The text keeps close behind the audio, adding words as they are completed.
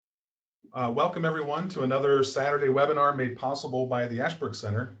Welcome everyone to another Saturday webinar made possible by the Ashbrook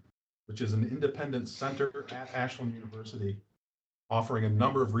Center, which is an independent center at Ashland University, offering a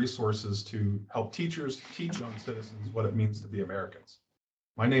number of resources to help teachers teach young citizens what it means to be Americans.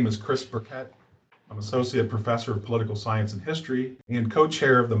 My name is Chris Burkett. I'm Associate Professor of Political Science and History and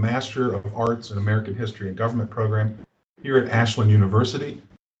co-chair of the Master of Arts in American History and Government program here at Ashland University.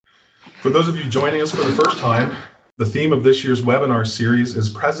 For those of you joining us for the first time, the theme of this year's webinar series is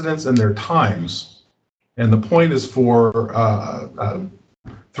Presidents and Their Times. And the point is for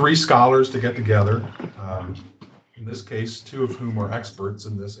three scholars to get together, in this case, two of whom are experts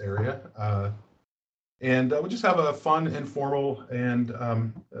in this area. And we'll just have a fun, informal, and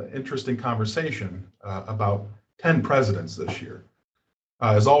interesting conversation about 10 presidents this year.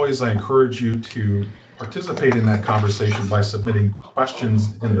 As always, I encourage you to participate in that conversation by submitting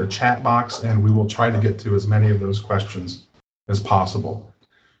questions in the chat box, and we will try to get to as many of those questions as possible.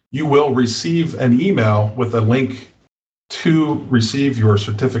 You will receive an email with a link to receive your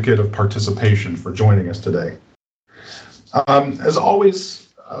certificate of participation for joining us today. As always,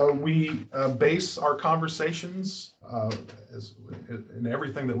 we base our conversations in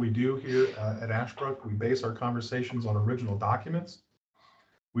everything that we do here at Ashbrook. We base our conversations on original documents.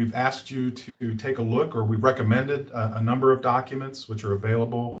 We've asked you to take a look, or we've recommended a number of documents which are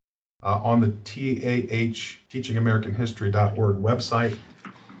available on the teachingamericanhistory.org website.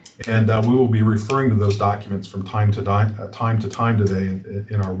 And we will be referring to those documents from time to time today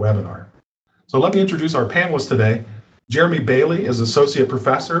in our webinar. So let me introduce our panelists today. Jeremy Bailey is Associate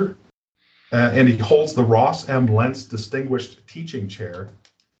Professor, and he holds the Ross M. Lentz Distinguished Teaching Chair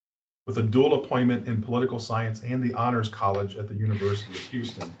with a dual appointment in political science and the Honors College at the University of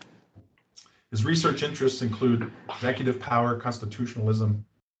Houston. His research interests include executive power, constitutionalism,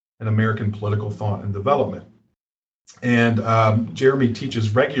 and American political thought and development. And Jeremy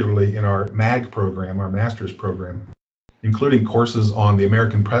teaches regularly in our MAG program, our master's program, including courses on the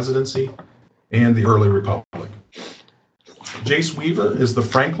American presidency and the early republic. Jace Weaver is the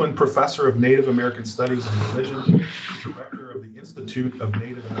Franklin Professor of Native American Studies and Religion, Director of the Institute of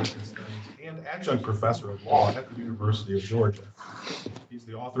Native American Studies, and Adjunct Professor of Law at the University of Georgia. He's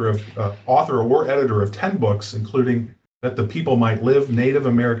the author or editor of 10 books, including That the People Might Live, Native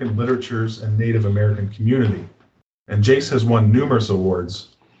American Literatures and Native American Community. And Jace has won numerous awards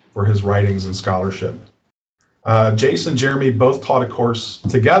for his writings and scholarship. Jace and Jeremy both taught a course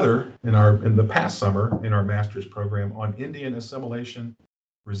together in the past summer in our master's program on Indian assimilation,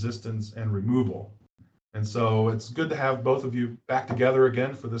 resistance, and removal. And so it's good to have both of you back together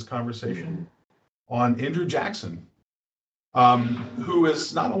again for this conversation on Andrew Jackson, who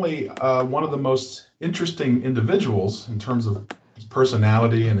is not only one of the most interesting individuals in terms of his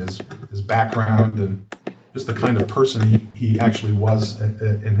personality and his background and just the kind of person he actually was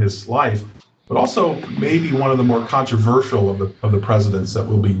in his life, but also maybe one of the more controversial of the presidents that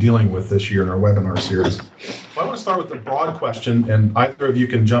we'll be dealing with this year in our webinar series. So I want to start with the broad question, and either of you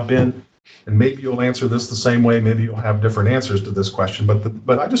can jump in, and maybe you'll answer this the same way, maybe you'll have different answers to this question,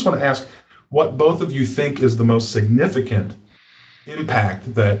 but I just want to ask what both of you think is the most significant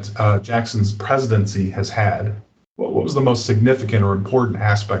impact that Jackson's presidency has had. What was the most significant or important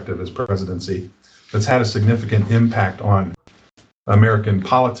aspect of his presidency that's had a significant impact on American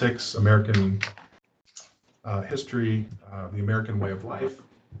politics, American history, the American way of life?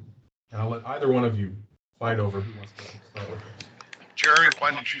 And I'll let either one of you fight over who wants to start with it. Jeremy,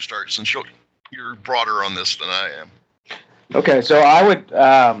 why don't you start, since you're broader on this than I am? Okay, so I would,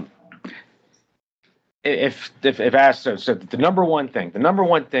 if asked, so the number one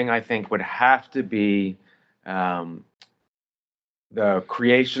thing I think would have to be the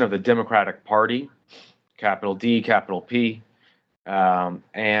creation of the Democratic Party, capital D, capital P,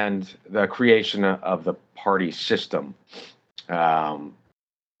 and the creation of the party system. I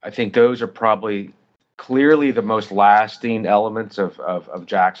think those are probably clearly the most lasting elements of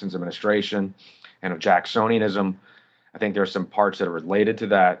Jackson's administration and of Jacksonianism. I think there are some parts that are related to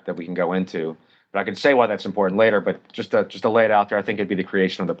that we can go into, but I can say why that's important later. But just to lay it out there, I think it'd be the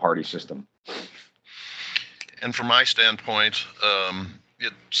creation of the party system. And from my standpoint,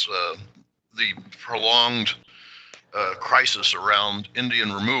 it's the prolonged crisis around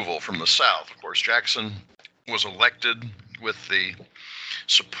Indian removal from the South. Of course, Jackson was elected with the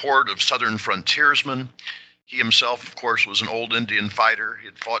support of Southern frontiersmen. He himself, of course, was an old Indian fighter. He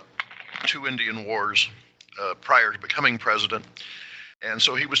had fought 2 Indian wars prior to becoming president. And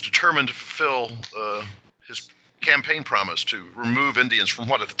so he was determined to fulfill his campaign promise to remove Indians from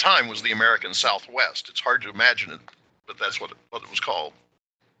what at the time was the American Southwest. It's hard to imagine it, but that's what it was called.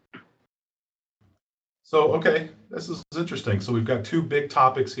 So, okay, this is interesting. So we've got two big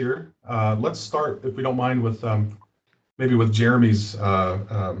topics here. Let's start, if we don't mind, with maybe with Jeremy's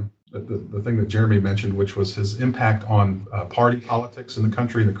the thing that Jeremy mentioned, which was his impact on party politics in the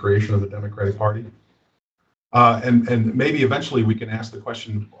country and the creation of the Democratic Party. And maybe eventually we can ask the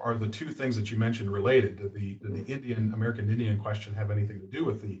question: are the two things that you mentioned related? Did the American Indian question have anything to do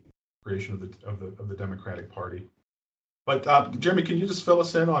with the creation of the Democratic Party? But Jeremy, can you just fill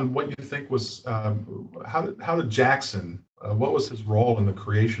us in on what you think was how did Jackson what was his role in the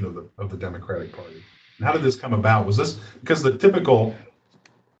creation of the Democratic Party? And how did this come about? Was this because the typical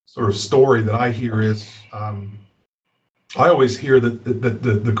sort of story that I hear is I always hear that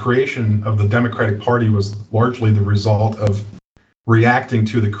the creation of the Democratic Party was largely the result of reacting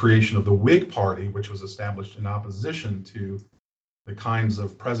to the creation of the Whig Party, which was established in opposition to the kinds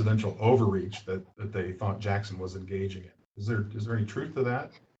of presidential overreach that they thought Jackson was engaging in. Is there any truth to that?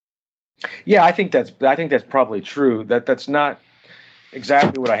 Yeah, I think that's probably true. That's not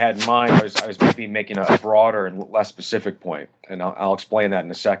exactly what I had in mind. I was maybe making a broader and less specific point, and I'll explain that in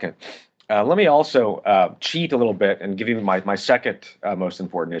a second. Let me also cheat a little bit and give you my second most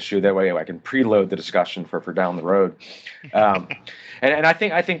important issue. That way, I can preload the discussion for down the road. And I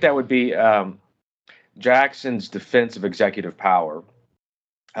think that would be Jackson's defense of executive power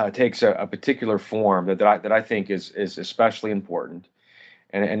takes a particular form that I think is especially important,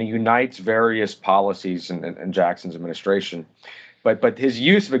 and it unites various policies in Jackson's administration. But his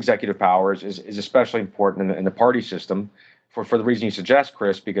use of executive powers is especially important in the party system for the reason you suggest,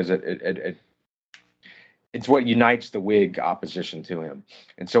 Chris, because it's what unites the Whig opposition to him.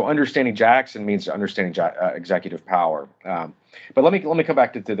 And so understanding Jackson means understanding executive power. But let me come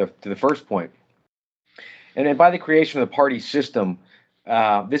back to the first point. And then by the creation of the party system,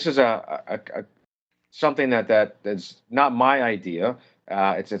 this is something that's not my idea.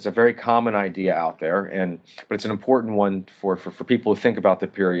 It's a very common idea out there, but it's an important one for people who think about the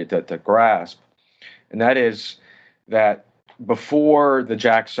period to grasp, and that is that before the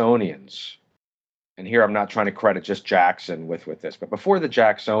Jacksonians, and here I'm not trying to credit just Jackson with this, but before the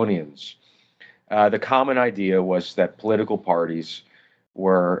Jacksonians, the common idea was that political parties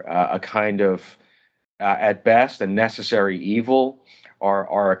were a kind of, at best, a necessary evil,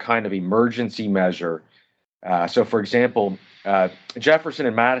 or a kind of emergency measure. So, for example, Jefferson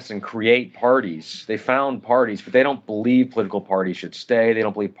and Madison create parties. They found parties, but they don't believe political parties should stay. They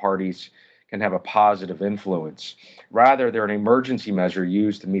don't believe parties can have a positive influence. Rather, they're an emergency measure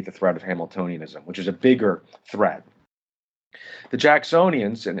used to meet the threat of Hamiltonianism, which is a bigger threat. The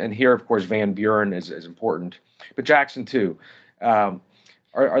Jacksonians, and here, of course, Van Buren is important, but Jackson too,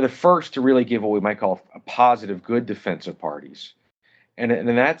 are the first to really give what we might call a positive, good defense of parties. And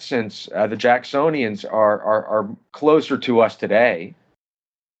in that sense, the Jacksonians are closer to us today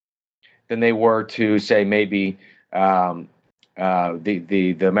than they were to, say, maybe the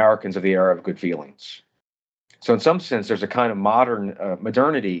Americans of the era of good feelings. So in some sense, there's a kind of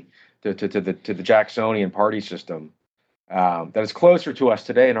modernity to the Jacksonian party system that is closer to us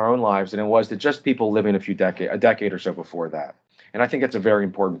today in our own lives than it was to just people living a decade or so before that. And I think that's a very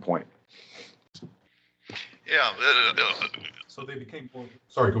important point. Yeah. So they became more.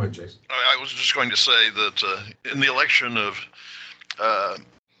 Sorry, go ahead, Jason. I was just going to say that in the election of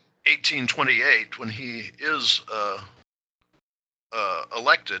 1828, when he is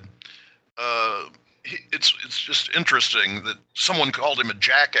elected, it's just interesting that someone called him a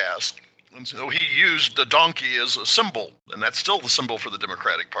jackass, and so he used the donkey as a symbol, and that's still the symbol for the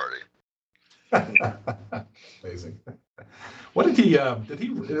Democratic Party. Amazing. What did he?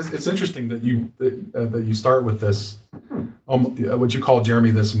 It's interesting that you start with this, what you call,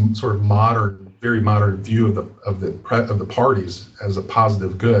 Jeremy, this sort of modern, very modern view of the parties as a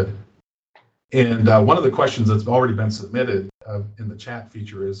positive good. And one of the questions that's already been submitted in the chat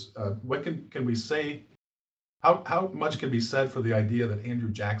feature is, what can we say? How much can be said for the idea that Andrew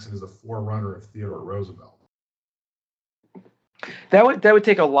Jackson is a forerunner of Theodore Roosevelt? That would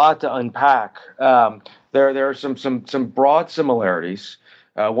take a lot to unpack. There are some broad similarities.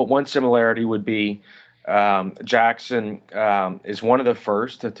 One similarity would be Jackson is one of the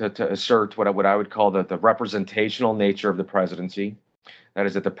first to assert what I would call the representational nature of the presidency. That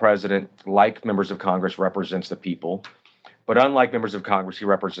is, that the president, like members of Congress, represents the people, but unlike members of Congress, he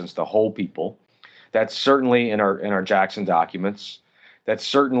represents the whole people. That's certainly in our Jackson documents. That's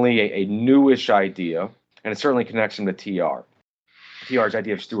certainly a newish idea, and it certainly connects him to TR. TR's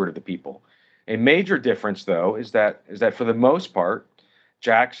idea of steward of the people. A major difference, though, is that for the most part,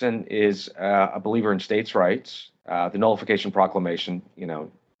 Jackson is a believer in states' rights. The Nullification Proclamation, to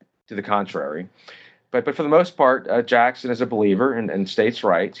the contrary. but for the most part, Jackson is a believer in states'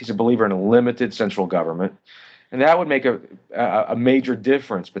 rights. He's a believer in a limited central government, and that would make a major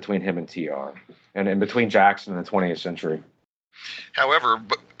difference between him and TR, and between Jackson in the 20th century. However,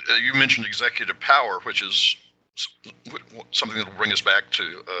 but you mentioned executive power, which is something that will bring us back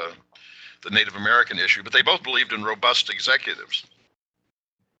to the Native American issue. But they both believed in robust executives.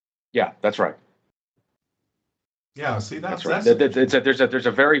 Yeah, that's right. Yeah, see, that's right. There's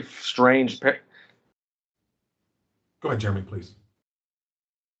a very strange. Go ahead, Jeremy, please.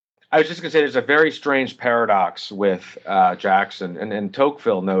 I was just going to say there's a very strange paradox with Jackson, and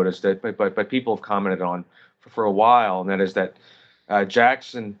Tocqueville noticed it, but people have commented on for a while, and that is that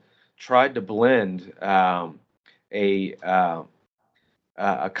Jackson tried to blend a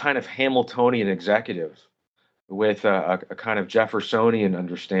kind of Hamiltonian executive with a kind of Jeffersonian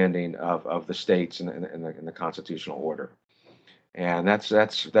understanding of the states and the constitutional order, and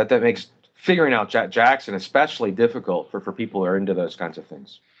that makes figuring out Jackson especially difficult for people who are into those kinds of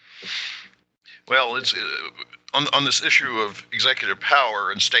things. Well, it's on this issue of executive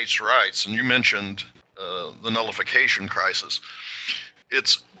power and states' rights, and you mentioned the nullification crisis.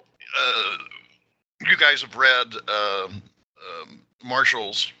 It's you guys have read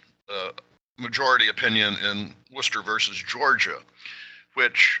Marshall's majority opinion in Worcester versus Georgia,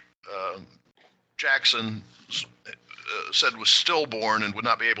 which Jackson said was stillborn and would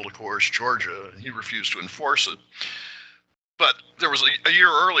not be able to coerce Georgia. He refused to enforce it. But there was a year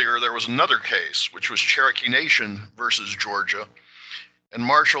earlier, there was another case, which was Cherokee Nation versus Georgia, and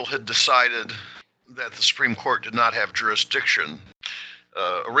Marshall had decided that the Supreme Court did not have jurisdiction,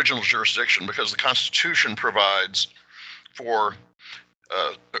 original jurisdiction, because the Constitution provides for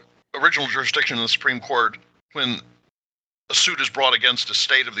original jurisdiction in the Supreme Court when a suit is brought against a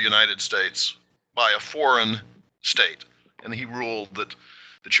state of the United States by a foreign state. And he ruled that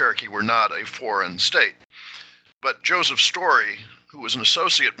the Cherokee were not a foreign state. But Joseph Story, who was an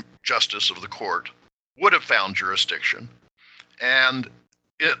associate justice of the court, would have found jurisdiction. And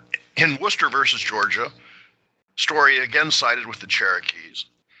in Worcester versus Georgia, Story again sided with the Cherokees.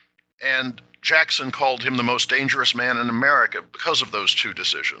 And Jackson called him the most dangerous man in America because of those two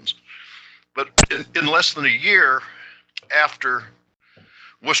decisions. But in less than a year after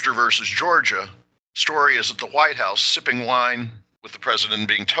Worcester versus Georgia, Story is at the White House sipping wine with the president and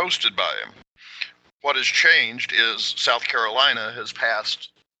being toasted by him. What has changed is South Carolina has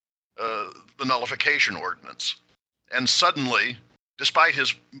passed the nullification ordinance. And suddenly, despite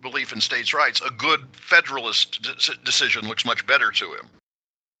his belief in states' rights, a good Federalist decision looks much better to him.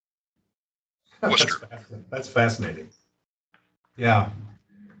 Worcester. That's fascinating. Yeah.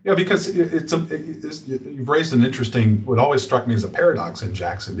 Yeah, because you've raised an interesting, what always struck me as a paradox in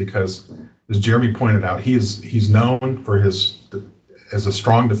Jackson, because as Jeremy pointed out, he's known for as a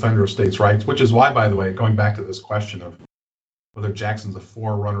strong defender of states' rights, which is why, by the way, going back to this question of whether Jackson's a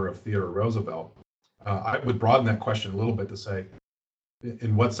forerunner of Theodore Roosevelt, I would broaden that question a little bit to say,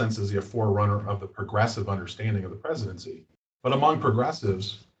 in what sense is he a forerunner of the progressive understanding of the presidency? But among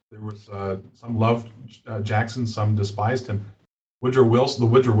progressives, there was some loved Jackson, some despised him. The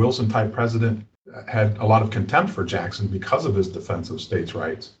Woodrow Wilson type president had a lot of contempt for Jackson because of his defense of states'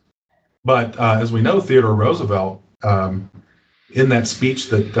 rights. But as we know, Theodore Roosevelt, in that speech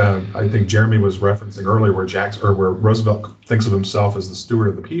that I think Jeremy was referencing earlier, where Roosevelt thinks of himself as the steward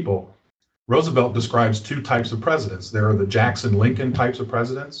of the people, Roosevelt describes two types of presidents. There are the Jackson-Lincoln types of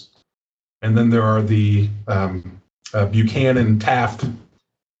presidents, and then there are the Buchanan-Taft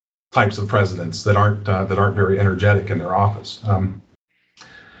types of presidents that aren't very energetic in their office.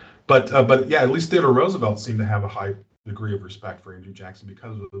 But yeah, at least Theodore Roosevelt seemed to have a high degree of respect for Andrew Jackson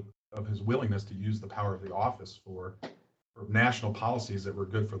because of his willingness to use the power of the office for national policies that were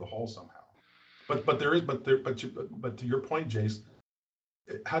good for the whole somehow. But to your point, Jace,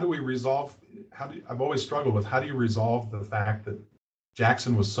 I've always struggled with how do you resolve the fact that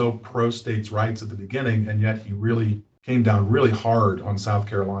Jackson was so pro states' rights at the beginning, and yet he really came down really hard on South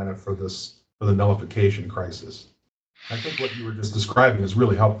Carolina for the nullification crisis. I think what you were just describing is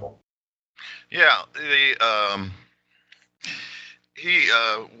really helpful. Yeah, he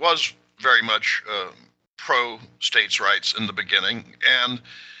was very much pro states' rights in the beginning, and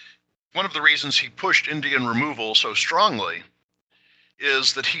one of the reasons he pushed Indian removal so strongly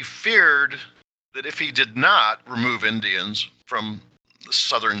is that he feared that if he did not remove Indians from the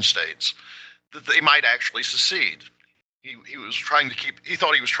southern states, that they might actually secede. He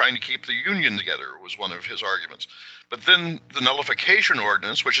thought he was trying to keep the Union together, was one of his arguments. But then the nullification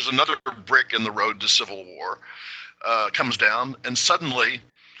ordinance, which is another brick in the road to civil war, comes down, and suddenly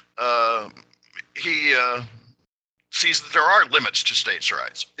he sees that there are limits to states'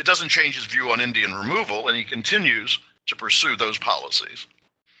 rights. It doesn't change his view on Indian removal, and he continues to pursue those policies.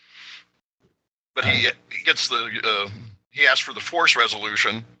 But he asked for the force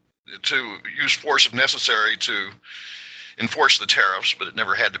resolution to use force if necessary to enforce the tariffs, but it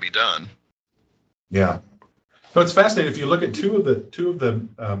never had to be done. Yeah. So it's fascinating. If you look at two of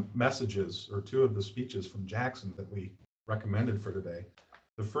the messages or two of the speeches from Jackson that we recommended for today,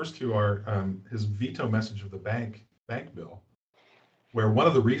 the first two are his veto message of the bank bill, where one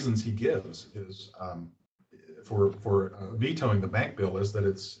of the reasons he gives is for vetoing the bank bill is that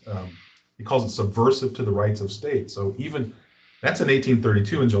it's he calls it subversive to the rights of states. So even that's in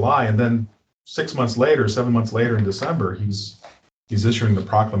 1832 in July, and then 7 months later in December, he's issuing the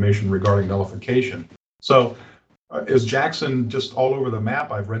proclamation regarding nullification. So is Jackson just all over the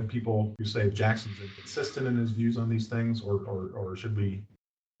map? I've read people who say Jackson's inconsistent in his views on these things, or should we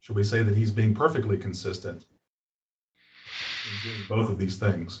say that he's being perfectly consistent in doing both of these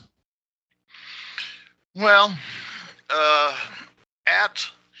things? Well, at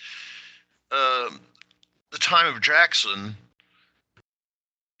the time of Jackson,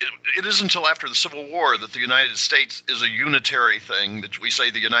 it isn't until after the Civil War that the United States is a unitary thing, that we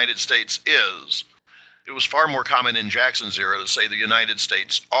say the United States is. It was far more common in Jackson's era to say the United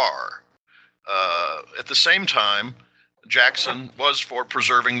States are. At the same time, Jackson was for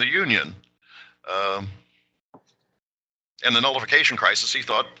preserving the Union. And the nullification crisis, he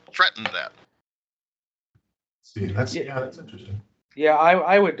thought, threatened that. See, that's interesting. Yeah,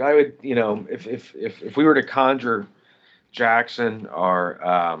 I would, if we were to conjure Jackson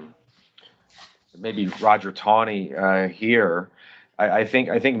or maybe Roger Taney here, I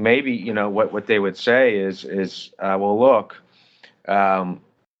think maybe what they would say is well, look,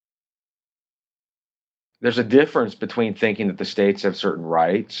 there's a difference between thinking that the states have certain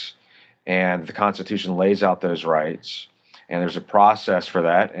rights and the Constitution lays out those rights, and there's a process for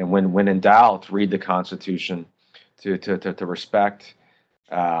that. And when in doubt, read the Constitution to respect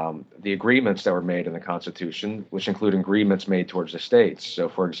the agreements that were made in the Constitution, which include agreements made towards the states. So,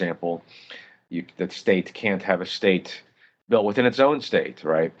 for example, the state can't have a state built within its own state,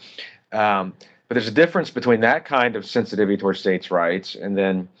 right? But there's a difference between that kind of sensitivity towards states' rights and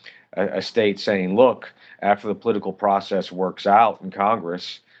then a state saying, look, after the political process works out in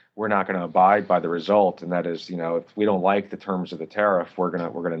Congress, we're not going to abide by the result, and that is, if we don't like the terms of the tariff, we're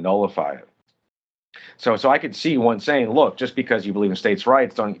gonna nullify it. So I could see one saying, look, just because you believe in states'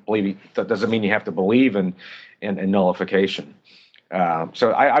 rights, that doesn't mean you have to believe in nullification.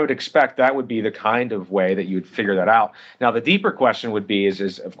 So I would expect that would be the kind of way that you'd figure that out. Now, the deeper question would be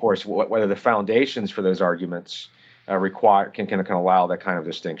is of course, whether the foundations for those arguments can allow that kind of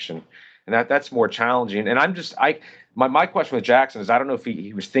distinction, and that's more challenging. And my question with Jackson is I don't know if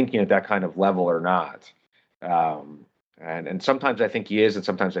he was thinking at that kind of level or not. And sometimes I think he is, and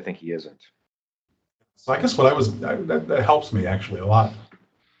sometimes I think he isn't. So I guess that helps me actually a lot,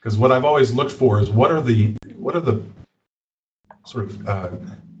 because what I've always looked for is what are the sort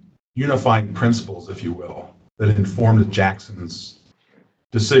of unifying principles, if you will, that informed Jackson's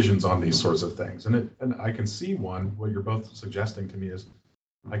decisions on these sorts of things. And I can see one, what you're both suggesting to me is,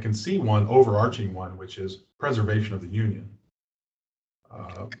 I can see one overarching one, which is preservation of the Union.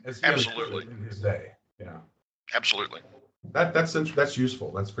 Absolutely. In his day, yeah. Absolutely. That's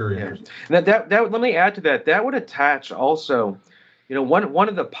useful. That's very interesting. And that let me add to that. That would attach also, one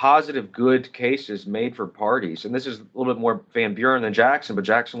of the positive good cases made for parties, and this is a little bit more Van Buren than Jackson, but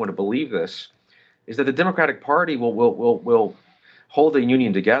Jackson would have believed this, is that the Democratic Party will hold the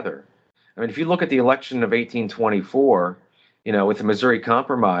Union together. I mean, if you look at the election of 1824, with the Missouri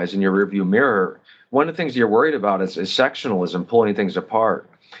Compromise in your rearview mirror, one of the things you're worried about is sectionalism, pulling things apart.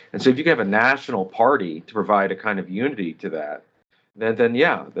 And so if you can have a national party to provide a kind of unity to that, then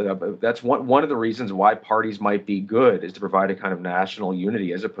yeah, that's one of the reasons why parties might be good, is to provide a kind of national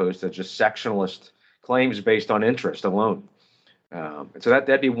unity as opposed to just sectionalist claims based on interest alone. And so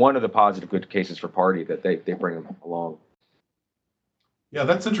that'd be one of the positive good cases for party that they bring along. Yeah,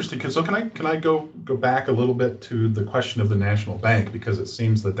 that's interesting. So can I go back a little bit to the question of the national bank, because it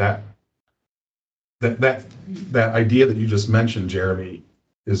seems that idea that you just mentioned, Jeremy,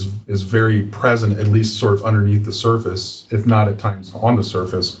 is very present, at least sort of underneath the surface, if not at times on the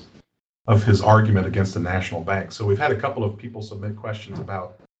surface, of his argument against the national bank. So we've had a couple of people submit questions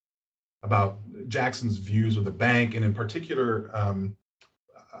about Jackson's views of the bank, and in particular,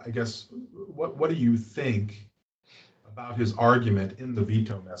 I guess, what do you think about his argument in the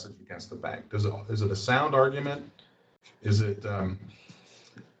veto message against the bank? Is it a sound argument? Is it? And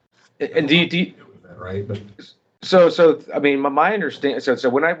do you right? But so I mean, my understanding. So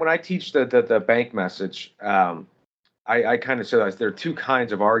when I teach the bank message, I kind of say that there are two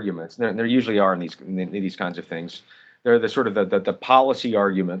kinds of arguments. There usually are in these kinds of things. There are the sort of the policy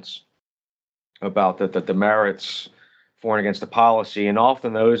arguments about the merits for and against the policy, and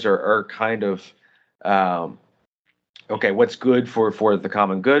often those are kind of okay, what's good for the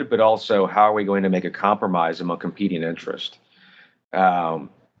common good, but also how are we going to make a compromise among competing interest?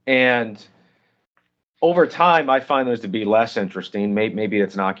 And over time, I find those to be less interesting. Maybe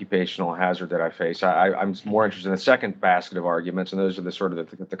it's an occupational hazard that I face. I'm more interested in the second basket of arguments, and those are the sort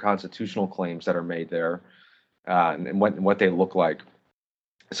of the constitutional claims that are made there, and what they look like.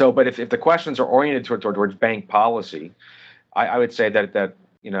 So, but if the questions are oriented towards bank policy, I would say that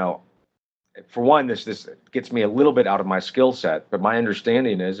for one, this gets me a little bit out of my skill set. But my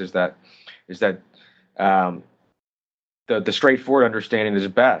understanding is that the straightforward understanding is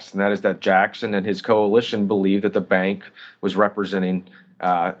best, and that is that Jackson and his coalition believed that the bank was representing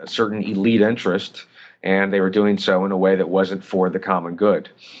a certain elite interest, and they were doing so in a way that wasn't for the common good.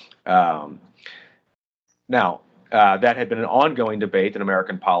 Now, that had been an ongoing debate in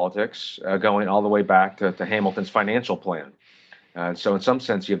American politics, going all the way back to Hamilton's financial plan. So in some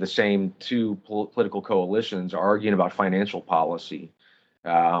sense, you have the same two political coalitions arguing about financial policy,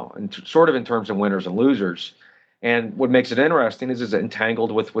 and sort of in terms of winners and losers. And what makes it interesting is it's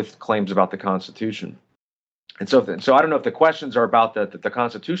entangled with claims about the Constitution. And so I don't know if the questions are about the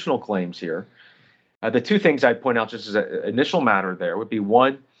constitutional claims here. The two things I'd point out just as an initial matter there would be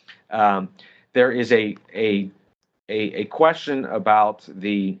one, there is a question about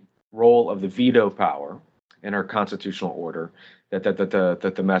the role of the veto power in our constitutional order that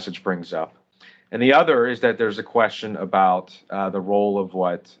the message brings up. And the other is that there's a question about the role of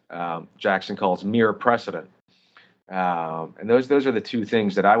what Jackson calls mere precedent. And those are the two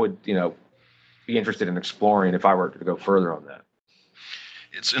things that I would, be interested in exploring if I were to go further on that.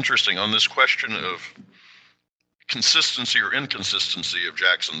 It's interesting on this question of consistency or inconsistency of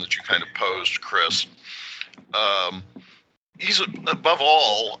Jackson that you kind of posed, Chris. He's above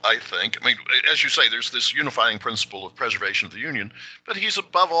all, I think. I mean, as you say, there's this unifying principle of preservation of the Union, but he's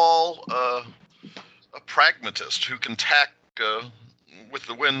above all a pragmatist who can tack with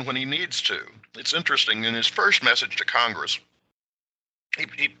the wind when he needs to. It's interesting. In his first message to Congress,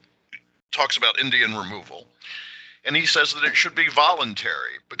 he talks about Indian removal, and he says that it should be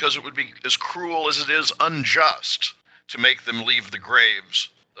voluntary because it would be as cruel as it is unjust to make them leave the graves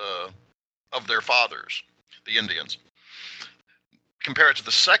of their fathers, the Indians. Compare it to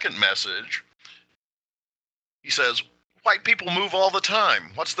the second message. He says, white people move all the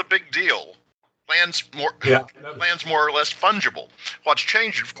time. What's the big deal? Land's more or less fungible. What's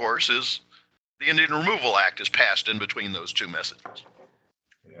changed, of course, is the Indian Removal Act is passed in between those two messages.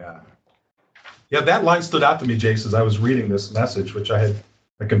 Yeah, that line stood out to me, Jace, as I was reading this message, which I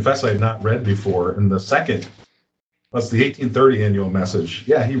confess I had not read before. And the second, that's the 1830 annual message.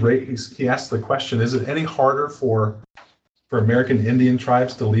 Yeah, he asked the question, is it any harder for American Indian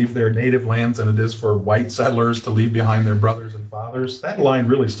tribes to leave their native lands than it is for white settlers to leave behind their brothers and fathers? That line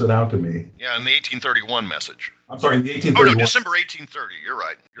really stood out to me. Yeah, in the 1831 message. I'm sorry, in the 1831. Oh, no, December 1830. You're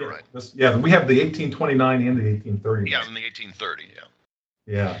right. You're right. We have the 1829 and the 1830. Yeah, in the 1830, yeah.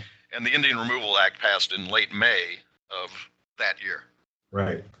 Yeah. And the Indian Removal Act passed in late May of that year.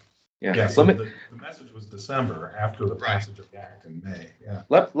 Right. Yeah. So the message was December after the passage of the act in May. Yeah.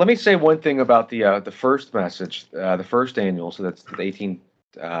 Let me say one thing about the first message, the first annual. So that's the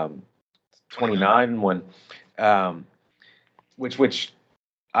 1829 one, which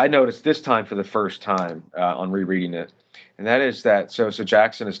I noticed this time for the first time on rereading it, and that is that so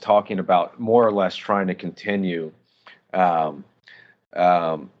Jackson is talking about more or less trying to continue the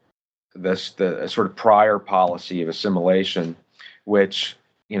sort of prior policy of assimilation, which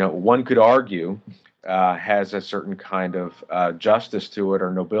one could argue has a certain kind of justice to it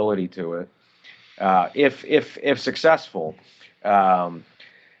or nobility to it, if successful.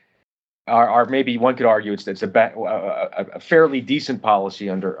 Or maybe one could argue it's a fairly decent policy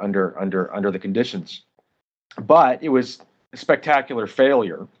under the conditions, but it was a spectacular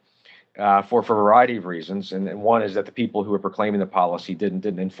failure for a variety of reasons. And one is that the people who were proclaiming the policy didn't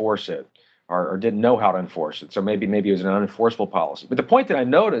enforce it or didn't know how to enforce it. So maybe it was an unenforceable policy. But the point that I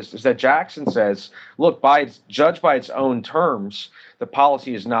noticed is that Jackson says, look, judged by its own terms, the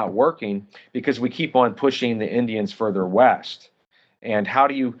policy is not working because we keep on pushing the Indians further west. And how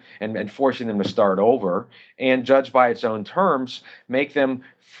do you and forcing them to start over, and judged by its own terms,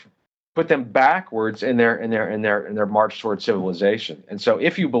 put them backwards in their march towards civilization. And so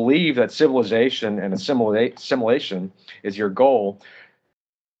if you believe that civilization and assimilation is your goal,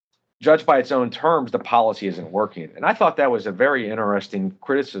 judged by its own terms, the policy isn't working. And I thought that was a very interesting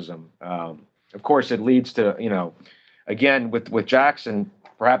criticism. Of course, it leads to again, with Jackson,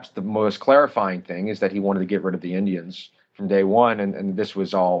 perhaps the most clarifying thing is that he wanted to get rid of the Indians from day one, and this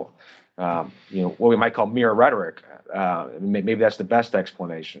was all, what we might call mere rhetoric. Maybe that's the best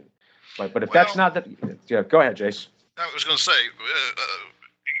explanation. But if that's not that, go ahead, Jace. I was going to say,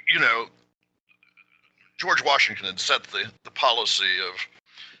 George Washington had set the policy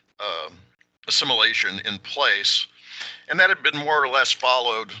of assimilation in place, and that had been more or less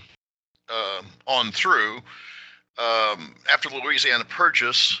followed on through. After the Louisiana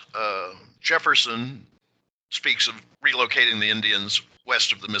Purchase, Jefferson speaks of relocating the Indians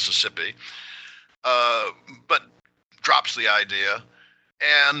west of the Mississippi, but drops the idea.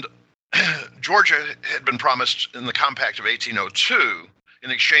 And Georgia had been promised in the Compact of 1802, in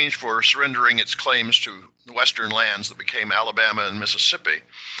exchange for surrendering its claims to the western lands that became Alabama and Mississippi,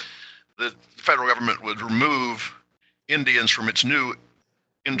 the federal government would remove Indians from its new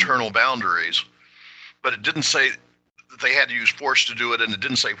internal boundaries. But it didn't say that they had to use force to do it, and it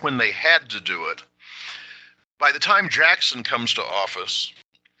didn't say when they had to do it. By the time Jackson comes to office,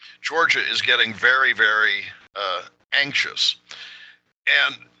 Georgia is getting very, very anxious.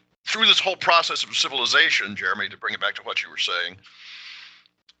 And through this whole process of civilization, Jeremy, to bring it back to what you were saying,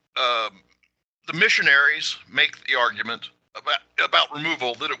 the missionaries make the argument about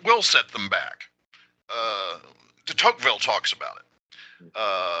removal that it will set them back. De Tocqueville talks about it,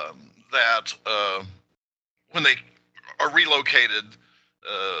 that when they are relocated,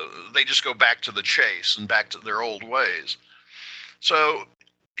 they just go back to the chase and back to their old ways. So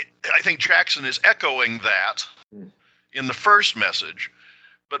I think Jackson is echoing that in the first message,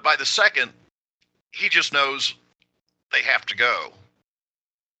 but by the second, he just knows they have to go.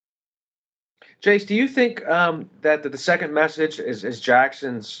 Jace, do you think that the second message is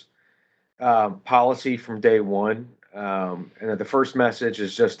Jackson's policy from day one, and that the first message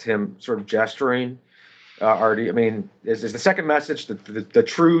is just him sort of gesturing? Is the second message the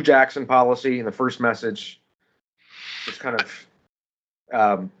true Jackson policy, and the first message is kind of?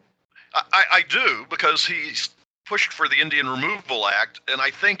 I do, because he's pushed for the Indian Removal Act, and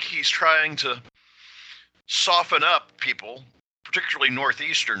I think he's trying to soften up people, particularly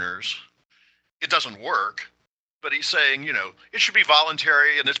Northeasterners. It doesn't work, but he's saying, it should be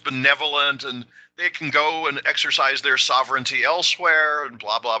voluntary and it's benevolent and they can go and exercise their sovereignty elsewhere and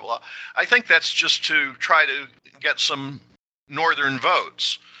blah, blah, blah. I think that's just to try to get some Northern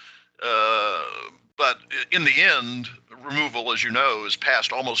votes. But in the end, removal, as you know, is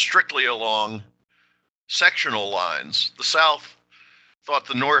passed almost strictly along sectional lines. The South thought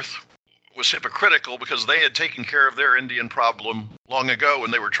the North was hypocritical because they had taken care of their Indian problem long ago,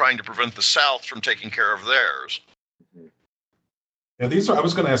 and they were trying to prevent the South from taking care of theirs. Yeah, I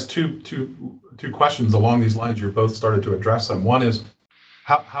was going to ask two questions along these lines. You both started to address them. One is,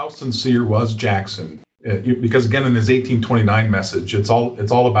 how sincere was Jackson? Because again, in his 1829 message, it's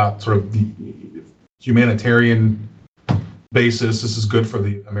all about sort of the humanitarian basis. This is good for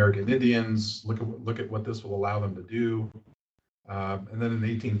the American Indians. Look at what this will allow them to do. And then in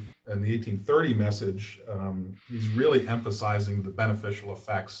the 1830 message, he's really emphasizing the beneficial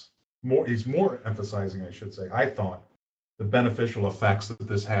effects. He's more emphasizing, I should say, I thought, the beneficial effects that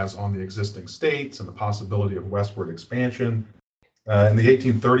this has on the existing states and the possibility of westward expansion. In the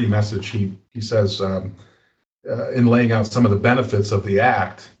 1830 message, he says, in laying out some of the benefits of the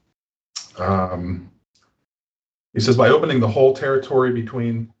act, he says, by opening the whole territory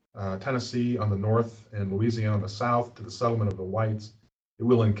between Tennessee on the north and Louisiana on the south to the settlement of the whites, it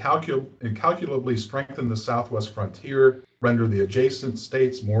will incalculably strengthen the southwest frontier, render the adjacent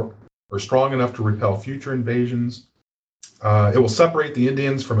states more or strong enough to repel future invasions. It will separate the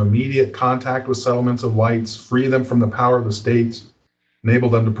Indians from immediate contact with settlements of whites, free them from the power of the states, enable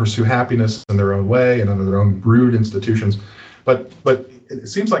them to pursue happiness in their own way and under their own brood institutions. But it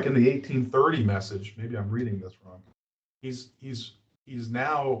seems like in the 1830 message, maybe I'm reading this wrong, he's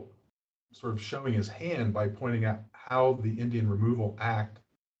now sort of showing his hand by pointing out how the Indian Removal Act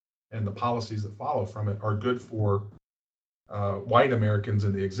and the policies that follow from it are good for white Americans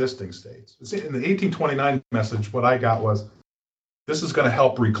in the existing states. In the 1829 message, what I got was, this is going to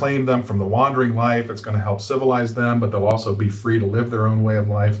help reclaim them from the wandering life. It's going to help civilize them, but they'll also be free to live their own way of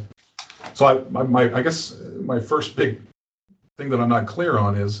life. So I guess my first big thing that I'm not clear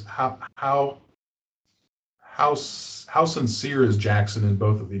on is how sincere is Jackson in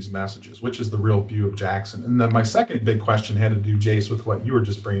both of these messages? Which is the real view of Jackson? And then my second big question had to do, Jace, with what you were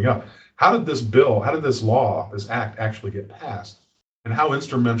just bringing up. How did this law, this act actually get passed? And how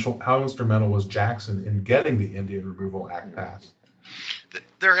instrumental was Jackson in getting the Indian Removal Act passed?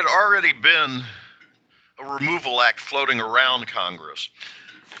 There had already been a removal act floating around Congress,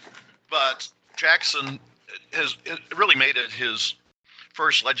 but Jackson it really made it his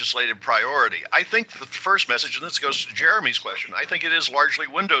first legislative priority. I think the first message, and this goes to Jeremy's question, I think it is largely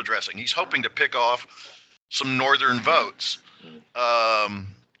window dressing. He's hoping to pick off some northern votes. And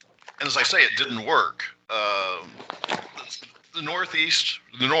as I say, it didn't work. The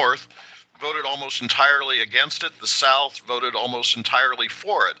North voted almost entirely against it. The South voted almost entirely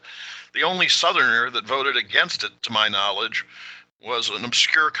for it. The only Southerner that voted against it, to my knowledge, was an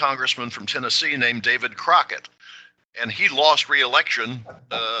obscure congressman from Tennessee named David Crockett. And he lost re-election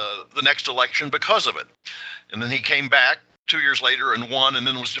the next election because of it. And then he came back 2 years later and won, and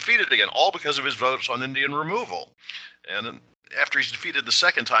then was defeated again, all because of his votes on Indian removal. And after he's defeated the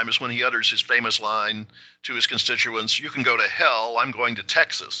second time is when he utters his famous line to his constituents, "You can go to hell, I'm going to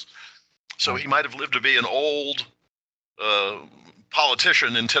Texas." So he might have lived to be an old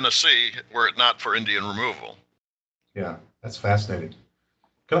politician in Tennessee were it not for Indian removal. Yeah, that's fascinating.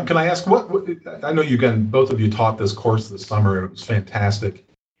 Can I ask what I know you both of you taught this course this summer, and it was fantastic.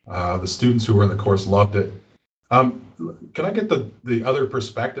 The students who were in the course loved it. Can I get the other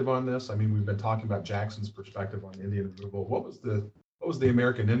perspective on this? I mean, we've been talking about Jackson's perspective on Indian removal. What was the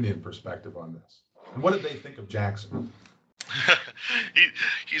American Indian perspective on this? And what did they think of Jackson?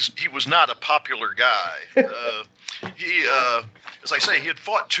 He was not a popular guy. As I say, he had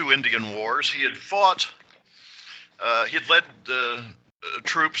fought 2 Indian wars. He had led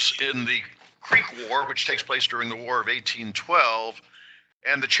troops in the Creek War, which takes place during the War of 1812,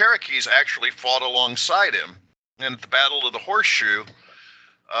 and the Cherokees actually fought alongside him. And at the Battle of the Horseshoe,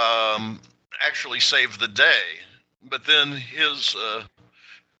 actually saved the day. But then his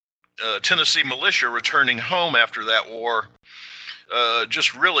Tennessee militia returning home after that war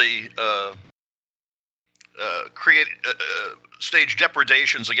just really staged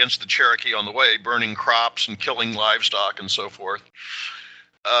depredations against the Cherokee on the way, burning crops and killing livestock and so forth.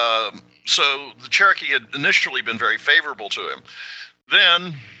 So the Cherokee had initially been very favorable to him.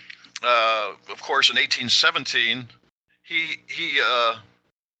 Then, of course, in 1817, in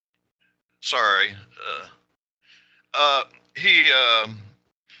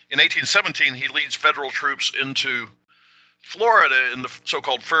 1817, he leads federal troops into Florida in the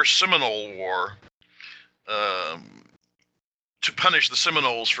so-called First Seminole War to punish the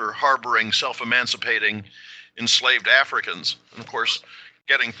Seminoles for harboring self-emancipating enslaved Africans. And of course,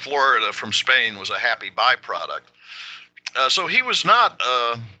 getting Florida from Spain was a happy byproduct. So he was not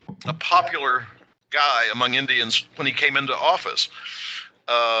a popular guy among Indians when he came into office.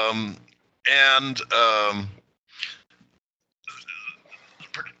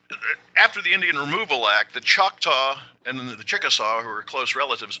 After the Indian Removal Act, the Choctaw and the Chickasaw, who were close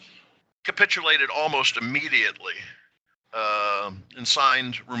relatives, capitulated almost immediately and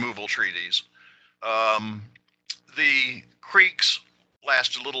signed removal treaties. The Creeks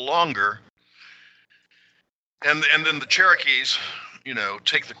last a little longer, and then the Cherokees,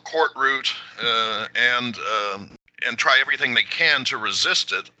 take the court route and try everything they can to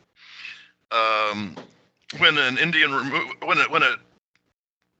resist it. When a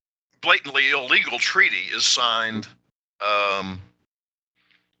blatantly illegal treaty is signed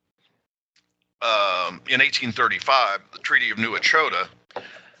in 1835, the Treaty of New Echota,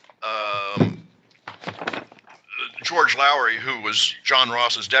 George Lowry, who was John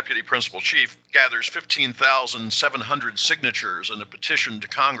Ross's deputy principal chief, gathers 15,700 signatures in a petition to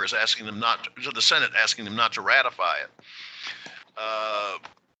Congress to the Senate asking them not to ratify it.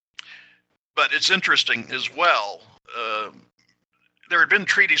 But it's interesting as well. There had been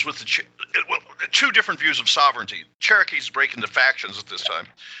treaties with two different views of sovereignty. Cherokees break into factions at this time.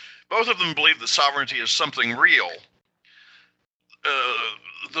 Both of them believe that sovereignty is something real.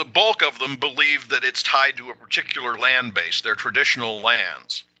 The bulk of them believe that it's tied to a particular land base, their traditional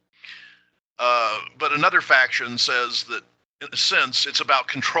lands. But another faction says that, in a sense, it's about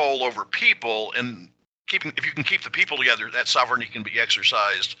control over people, and if you can keep the people together, that sovereignty can be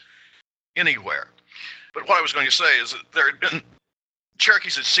exercised anywhere. But what I was going to say is that there had been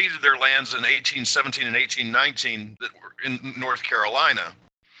Cherokees had ceded their lands in 1817 and 1819 that were in North Carolina.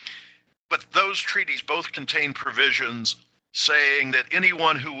 But those treaties both contain provisions saying that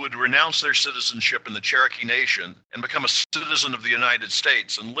anyone who would renounce their citizenship in the Cherokee Nation and become a citizen of the United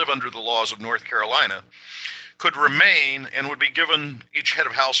States and live under the laws of North Carolina could remain and would be given, each head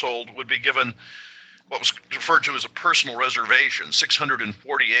of household would be given what was referred to as a personal reservation,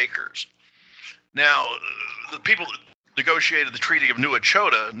 640 acres. Now, the people that negotiated the Treaty of New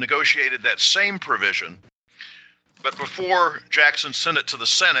Echota negotiated that same provision, but before Jackson sent it to the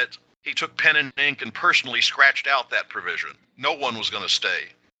Senate, he took pen and ink and personally scratched out that provision. No one was going to stay.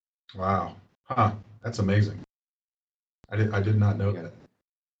 Wow. Huh. That's amazing. I did not know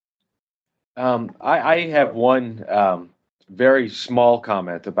I have one very small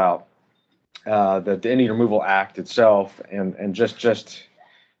comment about the Indian Removal Act itself, and just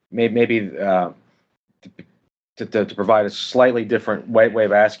maybe to provide a slightly different way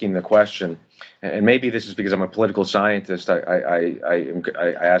of asking the question. And maybe this is because I'm a political scientist. I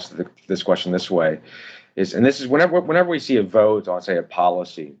asked this question this way, and this is whenever we see a vote on, say, a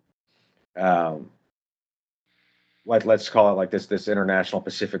policy, let's call it like this international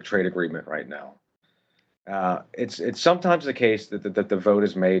Pacific Trade Agreement right now. It's sometimes the case that the vote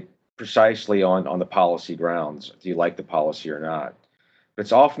is made precisely on the policy grounds. Do you like the policy or not? But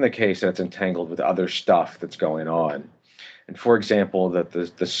it's often the case that it's entangled with other stuff that's going on. And for example, that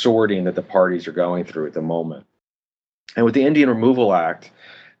the sorting that the parties are going through at the moment. And with the Indian Removal Act,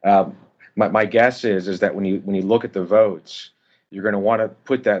 my guess is that when you look at the votes, you're going to want to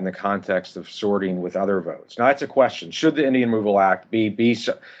put that in the context of sorting with other votes. Now, that's a question. Should the Indian Removal Act be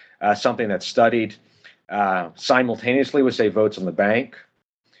something that's studied simultaneously with, say, votes on the bank,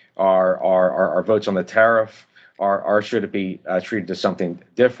 or votes on the tariff, or should it be treated as something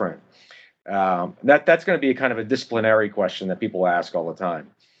different? That's going to be a kind of a disciplinary question that people ask all the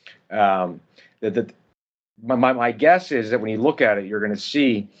time. My guess is that when you look at it, you're going to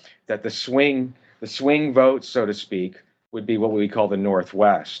see that the swing votes, so to speak, would be what we call the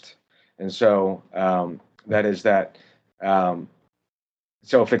Northwest. And so that is that.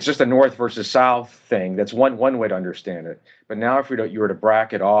 So if it's just a North versus South thing, that's one way to understand it. But now, if you were to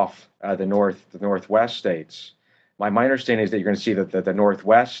bracket off the Northwest states, my understanding is that you're going to see that the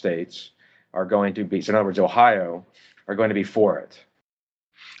Northwest states are going to be, so in other words, Ohio, are going to be for it.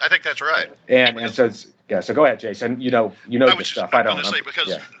 I think that's right. And so so go ahead, Jason. You know this stuff. I don't want to say,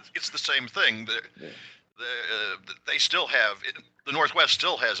 because it's the same thing. They still have the Northwest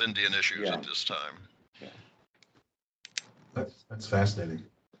still has Indian issues at this time. That's fascinating.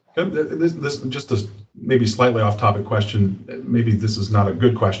 This just a maybe slightly off-topic question. Maybe this is not a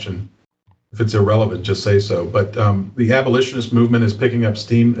good question. If it's irrelevant, just say so. But the abolitionist movement is picking up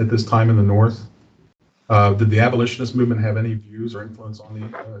steam at this time in the North. Did the abolitionist movement have any views or influence on the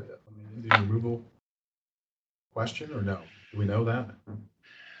Indian removal question, or no? Do we know that?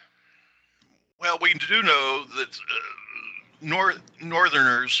 Well, we do know that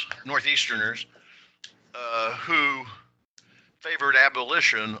Northeasterners who favored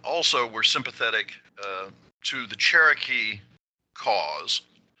abolition also were sympathetic to the Cherokee cause.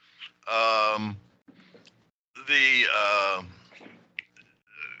 In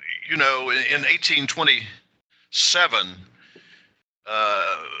 1827,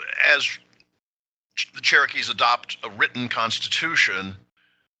 as the Cherokees adopt a written constitution,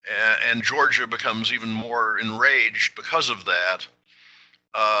 and Georgia becomes even more enraged because of that,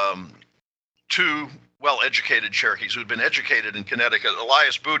 two well-educated Cherokees who had been educated in Connecticut,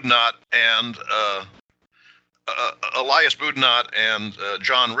 Elias Boudinot and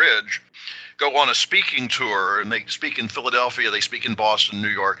John Ridge, go on a speaking tour, and they speak in Philadelphia, they speak in Boston, New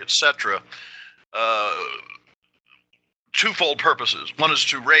York, etc. Twofold purposes. One is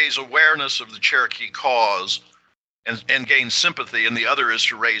to raise awareness of the Cherokee cause and gain sympathy, and the other is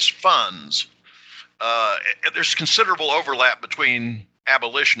to raise funds. There's considerable overlap between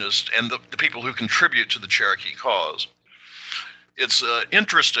abolitionists and the people who contribute to the Cherokee cause. It's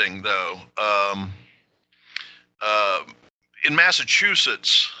interesting, though. In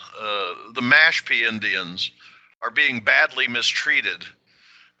Massachusetts, the Mashpee Indians are being badly mistreated,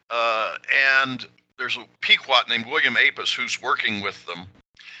 and there's a Pequot named William Apis who's working with them,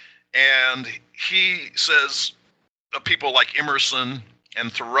 and he says people like Emerson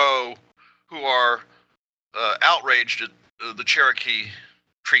and Thoreau, who are outraged at the Cherokee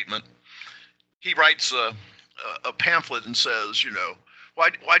treatment, he writes a pamphlet and says,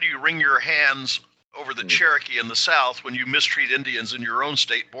 why do you wring your hands over the Cherokee in the South when you mistreat Indians in your own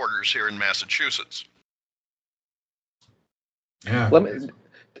state borders here in Massachusetts? Yeah. Let me.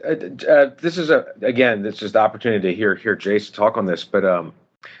 This is the opportunity to hear Jason talk on this, but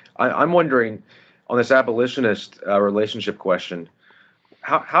I'm wondering on this abolitionist relationship question,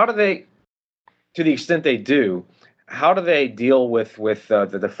 how do they, to the extent they do, how do they deal with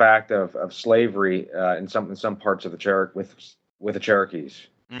the fact of slavery in some parts of the with the Cherokees?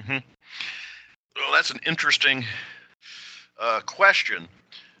 Mm-hmm. Well, that's an interesting question.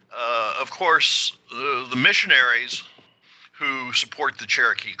 Of course, the missionaries who support the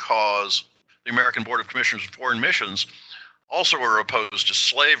Cherokee cause, the American Board of Commissioners of Foreign Missions, also are opposed to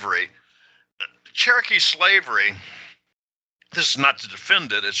slavery. Cherokee slavery, this is not to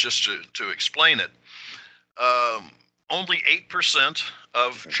defend it, it's just to explain it. Only 8%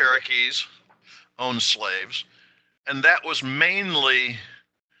 of Cherokees owned slaves, and that was mainly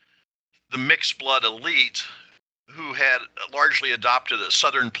the mixed blood elite who had largely adopted a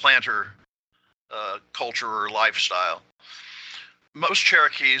Southern planter culture or lifestyle. Most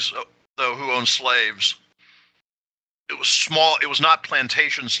Cherokees, though, who owned slaves, it was small. It was not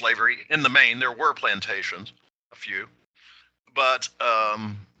plantation slavery in the main. There were plantations, a few, but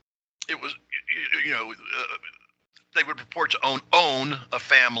it was, they would purport to own a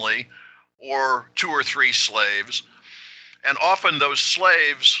family or 2 or 3 slaves, and often those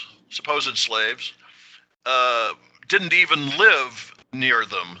slaves, supposed slaves, didn't even live near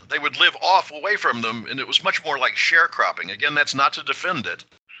them. They would live off away from them, and it was much more like sharecropping. Again, that's not to defend it,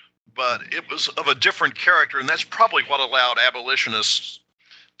 but it was of a different character, and that's probably what allowed abolitionists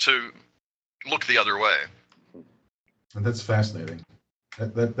to look the other way. And that's fascinating.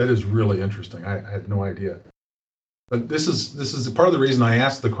 That is really interesting. I had no idea. But this is part of the reason I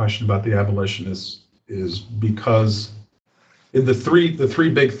asked the question about the abolitionists is because in the three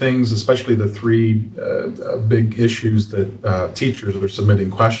big things, especially the 3 big issues that teachers are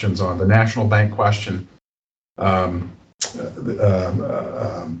submitting questions on: the national bank question, the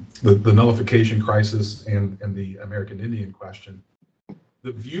nullification crisis, and the American Indian question.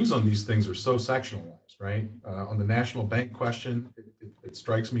 The views on these things are so sectionalized, right? On the national bank question, it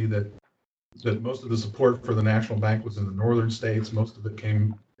strikes me that most of the support for the national bank was in the northern states. Most of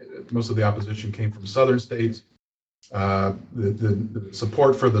the opposition came from southern states. The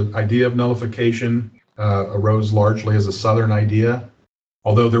support for the idea of nullification arose largely as a southern idea,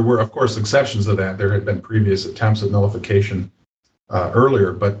 although there were, of course, exceptions to that. There had been previous attempts at nullification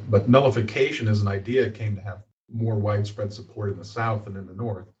earlier, but nullification as an idea came to have more widespread support in the South than in the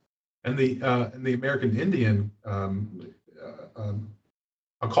North. And the American Indian,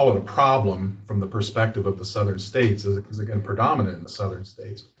 I'll call it a problem from the perspective of the southern states, is again predominant in the southern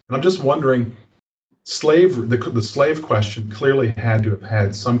states. And I'm just wondering, the slave question clearly had to have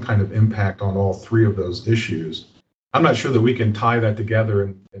had some kind of impact on all 3 of those issues. I'm not sure that we can tie that together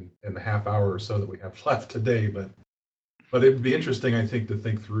in the half hour or so that we have left today, but it would be interesting, I think, to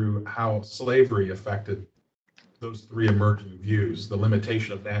think through how slavery affected those 3 emerging views: the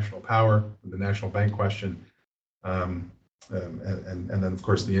limitation of national power, the national bank question, and then of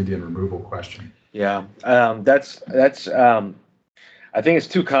course the Indian removal question. Yeah, that's I think it's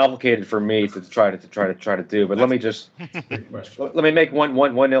too complicated for me to try to do. But let me just let me make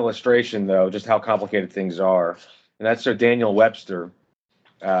one illustration though, just how complicated things are, and that's Sir Daniel Webster.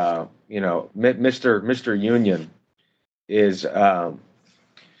 Mr. Union is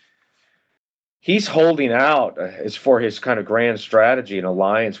he's holding out as for his kind of grand strategy and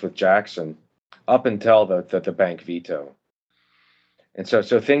alliance with Jackson up until the bank veto. And so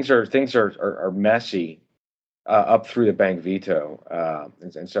things are messy up through the bank veto,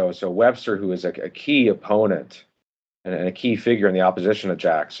 and so Webster, who is a key opponent and a key figure in the opposition to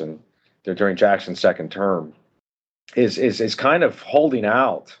Jackson during Jackson's second term, is kind of holding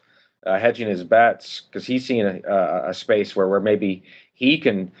out, hedging his bets, because he's seeing a space where maybe he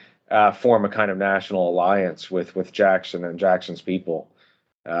can form a kind of national alliance with Jackson and Jackson's people,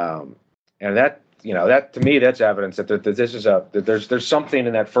 and that. That to me, that's evidence that this is that there's something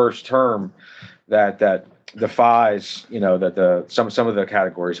in that first term that defies some of the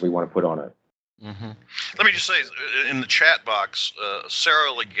categories we want to put on it. Mm-hmm. Let me just say, in the chat box,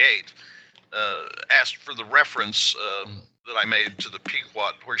 Sarah Legate asked for the reference that I made to the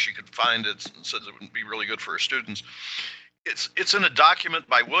Pequot, where she could find it, and said it would be really good for her students. It's in a document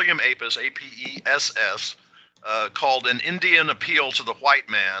by William Apess, A-P-E-S-S, called "An Indian Appeal to the White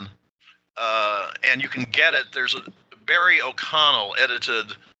Man." And you can get it. There's a Barry O'Connell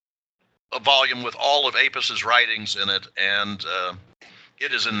edited a volume with all of Apess's writings in it, and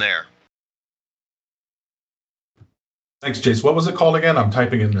it is in there. Thanks, Jace. What was it called again? I'm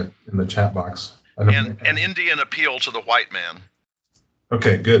typing in the chat box. An Indian Appeal to the White Man.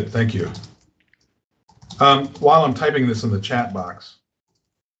 Okay, good. Thank you. While I'm typing this in the chat box,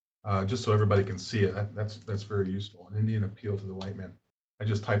 just so everybody can see it, that's very useful. An Indian Appeal to the White Man. I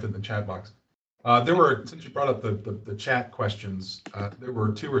just typed it in the chat box. There were, since you brought up the chat questions, there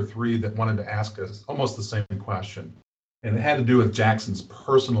were 2 or 3 that wanted to ask us almost the same question. And it had to do with Jackson's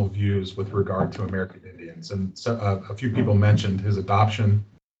personal views with regard to American Indians. And so, a few people mentioned his adoption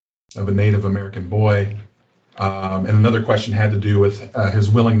of a Native American boy. And another question had to do with his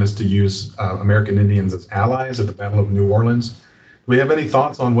willingness to use American Indians as allies at the Battle of New Orleans. Do we have any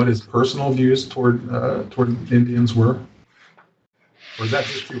thoughts on what his personal views toward Indians were? Or is that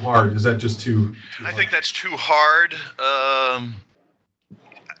just too hard? Is that just too hard? I think that's too hard.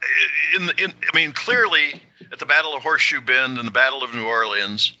 Clearly, at the Battle of Horseshoe Bend and the Battle of New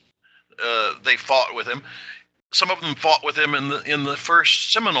Orleans, they fought with him. some of them fought with him in the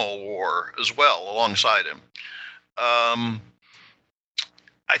first Seminole War as well, alongside him. I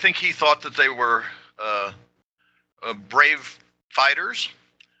think he thought that they were brave fighters,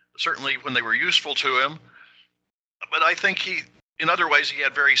 certainly when they were useful to him. But I think in other ways, he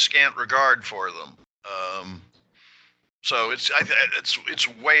had very scant regard for them. So it's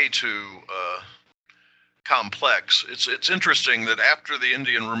way too complex. It's interesting that after the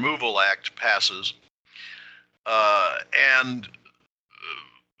Indian Removal Act passes, and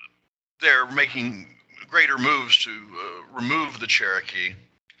they're making greater moves to remove the Cherokee,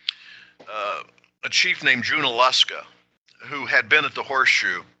 a chief named Junaluska, who had been at the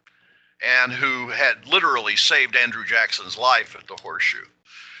Horseshoe and who had literally saved Andrew Jackson's life at the Horseshoe,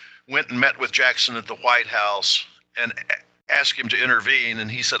 went and met with Jackson at the White House and asked him to intervene,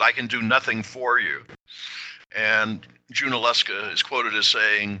 and he said, "I can do nothing for you." And Junaluska is quoted as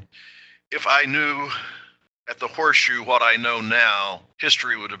saying, "If I knew at the Horseshoe what I know now,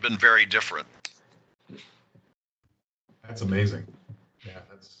 history would have been very different." That's amazing. Yeah,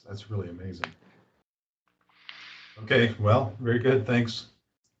 that's really amazing. Okay, well, very good. Thanks.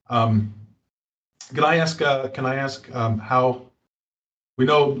 Can I ask how we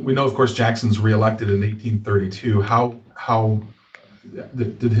know of course Jackson's reelected in 1832. How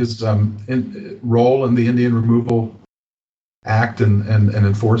did his role in the Indian Removal Act and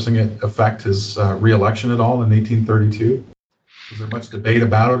enforcing it affect his reelection at all in 1832? Was there much debate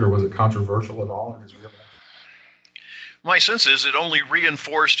about it, or was it controversial at all in his reelection? My sense is it only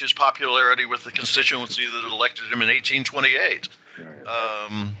reinforced his popularity with the constituency that elected him in 1828.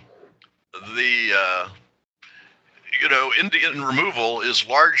 Indian removal is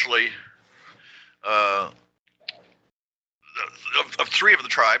largely, of three of the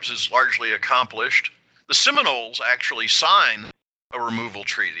tribes, is largely accomplished. The Seminoles actually signed a removal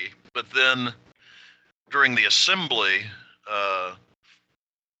treaty, but then during the assembly,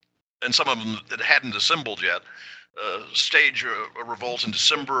 and some of them that hadn't assembled yet, stage a revolt in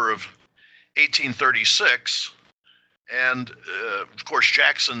December of 1836, and of course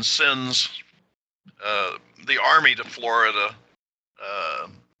Jackson sends the army to Florida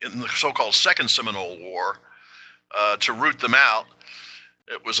in the so-called Second Seminole War to root them out.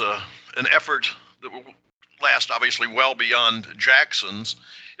 It was an effort that will last obviously well beyond Jackson's.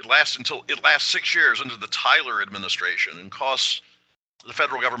 It lasts 6 years into the Tyler administration and costs the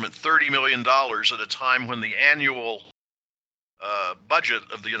federal government $30 million at a time when the annual budget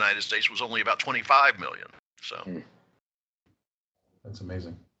of the United States was only about $25 million. So that's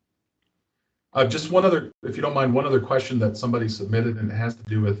amazing. Just one other, if you don't mind, one other question that somebody submitted, and it has to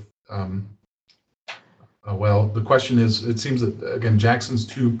do with, the question is, it seems that, again, Jackson's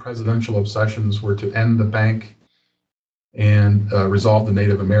two presidential obsessions were to end the bank and resolve the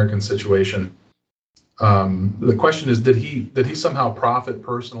Native American situation. The question is, did he somehow profit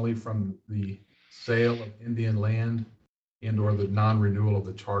personally from the sale of Indian land and or the non-renewal of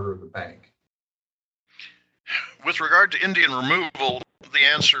the charter of the bank? With regard to Indian removal, the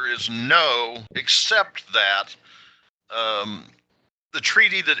answer is no, except that the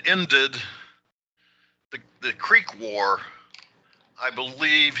treaty that ended the Creek War, I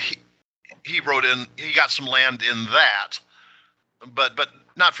believe he wrote in, he got some land in that, but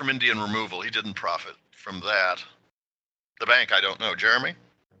not from Indian removal. He didn't profit from that. The bank, I don't know. Jeremy?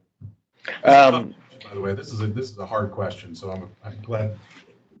 By the way, this is a hard question, so I'm glad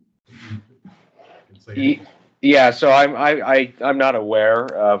you can say it. Yeah, so I'm not aware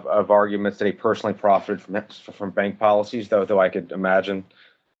of arguments that he personally profited from bank policies, though I could imagine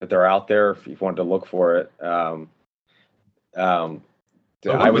that they're out there if you wanted to look for it. One of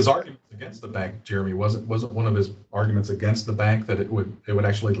his arguments against the bank, Jeremy, wasn't one of his arguments against the bank that it would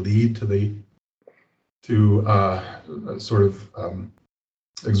actually lead to sort of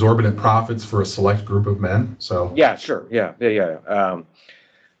exorbitant profits for a select group of men. So yeah, sure, yeah.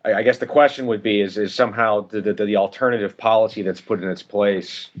 I guess the question would be: is somehow the alternative policy that's put in its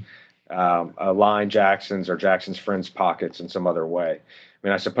place align Jackson's or Jackson's friends' pockets in some other way? I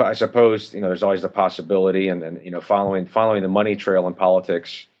mean, I suppose there's always the possibility, and following the money trail in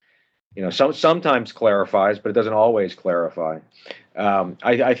politics, sometimes clarifies, but it doesn't always clarify.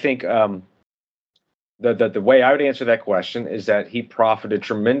 I think the way I would answer that question is that he profited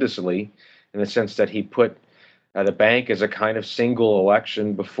tremendously in the sense that he put the bank as a kind of single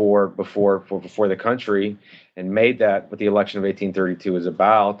election before the country, and made that what the election of 1832 is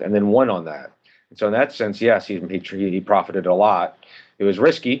about, and then won on that. And so in that sense, yes, he profited a lot. It was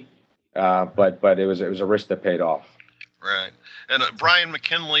risky, but it was a risk that paid off. Right. And Brian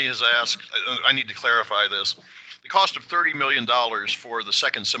McKinley has asked, I need to clarify this. The cost of $30 million for the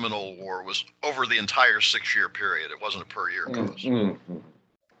Second Seminole War was over the entire 6-year period. It wasn't a per year cost.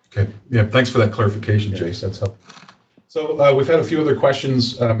 Okay. Yeah. Thanks for that clarification, Jace. That's helpful. So we've had a few other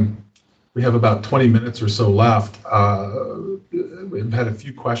questions. We have about 20 minutes or so left. We've had a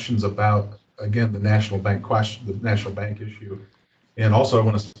few questions about, again, the national bank issue. And also I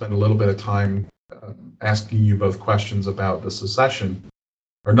want to spend a little bit of time asking you both questions about the secession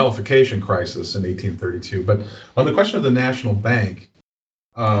or nullification crisis in 1832. But on the question of the national bank,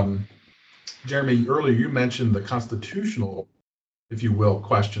 Jeremy, earlier you mentioned the constitutional, if you will,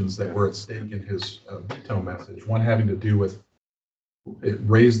 questions that were at stake in his veto message. One having to do with, it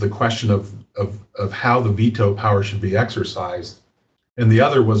raised the question of how the veto power should be exercised, and the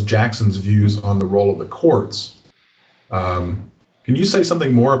other was Jackson's views on the role of the courts. Can you say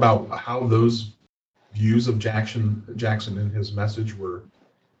something more about how those views of Jackson in his message were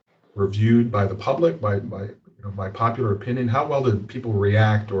viewed by the public, by popular opinion? How well did people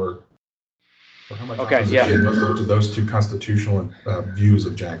react, or how much opposition was there to those two constitutional views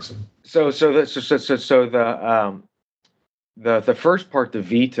of Jackson? So the first part, the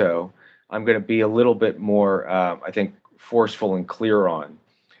veto, I'm going to be a little bit more, I think, forceful and clear on.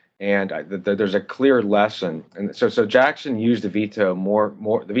 And there's a clear lesson. And so Jackson used the veto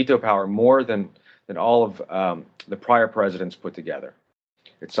the veto power more than all of the prior presidents put together.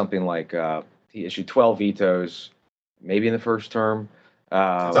 It's something like he issued 12 vetoes, maybe in the first term.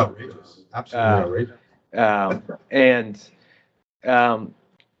 That's outrageous. Absolutely outrageous.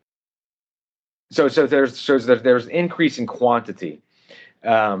 So there's increase in quantity.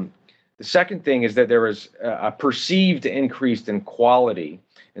 The second thing is that there is a perceived increase in quality,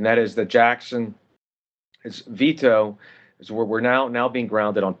 and that is that Jackson's veto is where we're now being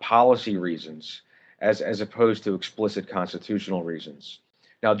grounded on policy reasons as opposed to explicit constitutional reasons.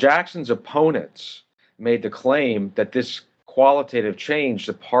 Now, Jackson's opponents made the claim that this qualitative change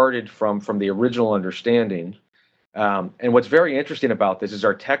departed from the original understanding. And what's very interesting about this is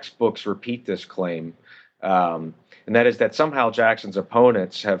our textbooks repeat this claim. And that is that somehow Jackson's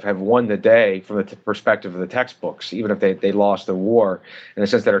opponents have won the day from the perspective of the textbooks, even if they lost the war, in the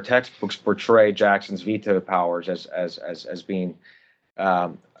sense that our textbooks portray Jackson's veto powers as being a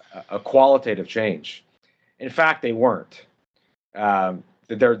qualitative change. In fact, they weren't. That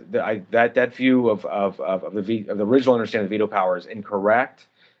view of the original understanding of veto power is incorrect.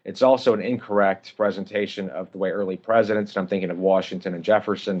 It's also an incorrect presentation of the way early presidents, and I'm thinking of Washington and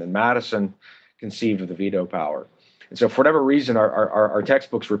Jefferson and Madison, conceived of the veto power. And so, for whatever reason, our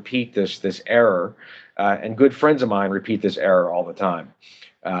textbooks repeat this error, and good friends of mine repeat this error all the time.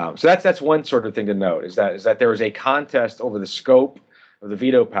 So that's one sort of thing to note, is that there is a contest over the scope of the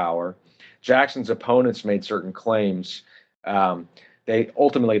veto power. Jackson's opponents made certain claims. They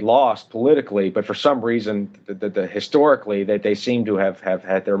ultimately lost politically, but for some reason, historically, they seem to have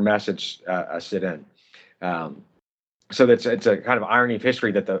had their message sit in. So it's a kind of irony of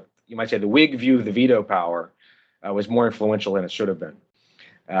history that you might say the Whig view of the veto power was more influential than it should have been.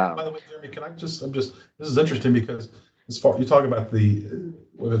 By the way, Jeremy, this is interesting because as far you talk about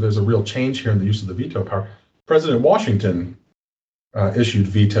whether there's a real change here in the use of the veto power. President Washington issued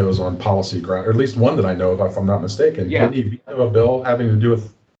vetoes on policy ground, or at least one that I know of, if I'm not mistaken. Yeah. Didn't he veto a bill having to do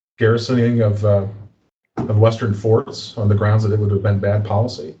with garrisoning of Western forts on the grounds that it would have been bad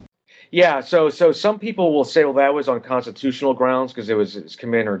policy? Yeah. So some people will say, well, that was on constitutional grounds because it's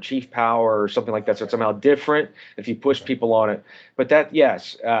commander-in-chief power or something like that. So it's somehow different if you push people on it. But that,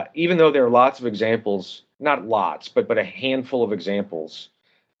 yes, even though there are lots of examples, not lots, but a handful of examples,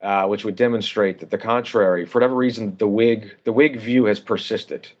 which would demonstrate that the contrary, for whatever reason, the Whig view has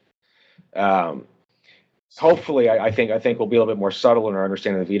persisted. Hopefully, I think we'll be a little bit more subtle in our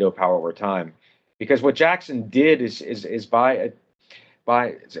understanding of the veto power over time, because what Jackson did is by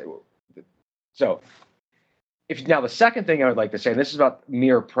so. Now the second thing I would like to say, and this is about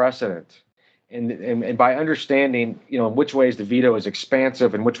mere precedent, and by understanding, in which ways the veto is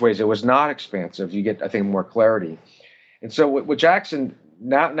expansive and which ways it was not expansive, you get, I think, more clarity. And so what Jackson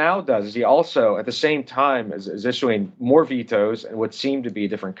now does is he also, at the same time as issuing more vetoes and what seemed to be a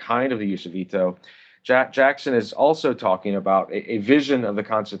different kind of the use of veto, Jackson is also talking about a vision of the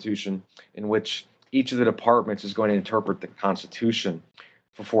Constitution in which each of the departments is going to interpret the Constitution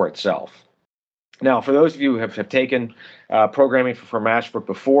for itself. Now, for those of you who have taken programming from Ashbrook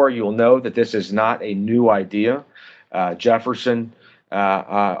before, you will know that this is not a new idea. Jefferson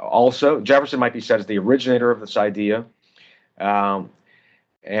might be said as the originator of this idea.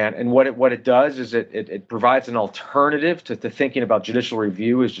 And what it does is it provides an alternative to thinking about judicial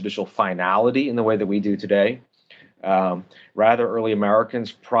review as judicial finality in the way that we do today. Rather, early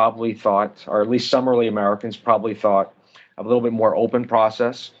Americans probably thought, or at least some early Americans probably thought, of a little bit more open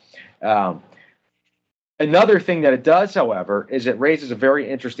process. Another thing that it does, however, is it raises a very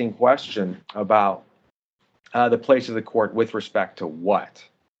interesting question about the place of the court with respect to what.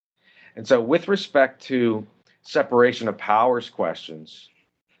 And so, with respect to separation of powers questions,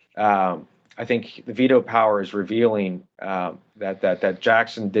 I think the veto power is revealing that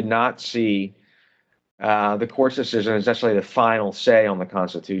Jackson did not see the court's decision as necessarily the final say on the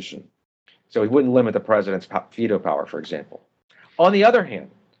Constitution. So he wouldn't limit the president's veto power, for example. On the other hand,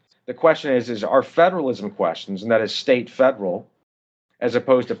 the question is are federalism questions, and that is state federal, as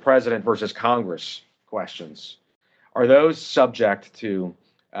opposed to president versus Congress questions, are those subject to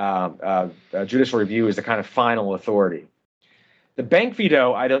judicial review as the kind of final authority? The bank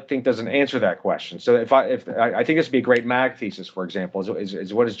veto, I don't think, doesn't answer that question. So if I think this would be a great mag thesis, for example,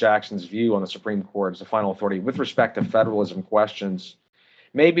 is what is Jackson's view on the Supreme Court as the final authority with respect to federalism questions?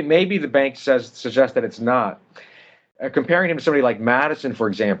 Maybe the bank suggests that it's not. Comparing him to somebody like Madison, for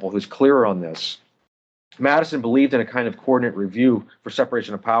example, who's clearer on this. Madison believed in a kind of coordinate review for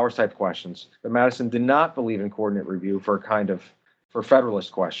separation of powers type questions, but Madison did not believe in coordinate review for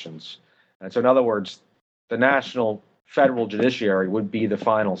federalist questions. And so, in other words, the national federal judiciary would be the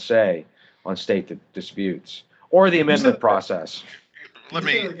final say on state disputes or the amendment process.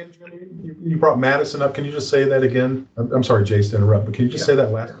 You brought Madison up. Can you just say that again? I'm sorry, Jace, to interrupt, but can you just say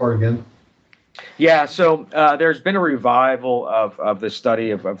that last part again? Yeah, so there's been a revival of the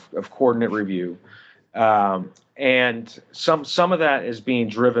study of coordinate review, and some of that is being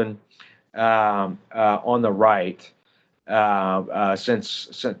driven on the right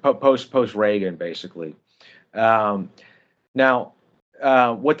since post Reagan, basically. Now,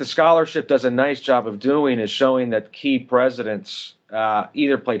 what the scholarship does a nice job of doing is showing that key presidents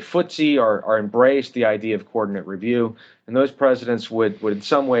either played footsie or embraced the idea of coordinate review. And those presidents would in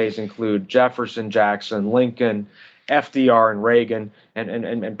some ways include Jefferson, Jackson, Lincoln, FDR, and Reagan,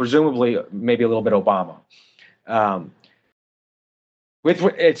 and presumably maybe a little bit Obama.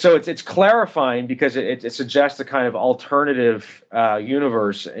 So it's clarifying because it suggests a kind of alternative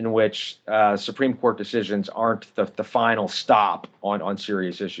universe in which Supreme Court decisions aren't the final stop on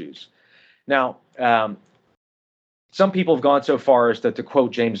serious issues. Now, some people have gone so far as to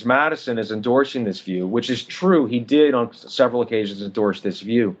quote James Madison as endorsing this view, which is true. He did on several occasions endorse this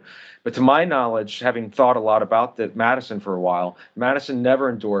view. But to my knowledge, having thought a lot about Madison for a while, Madison never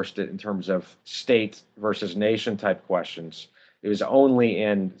endorsed it in terms of state versus nation type questions. It was only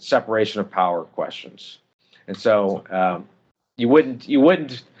in separation of power questions. And so you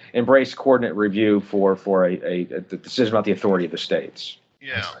wouldn't embrace coordinate review for a decision about the authority of the states.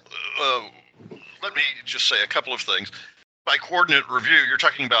 Yeah. Let me just say a couple of things. By coordinate review, you're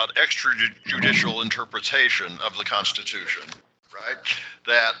talking about extrajudicial interpretation of the Constitution, right?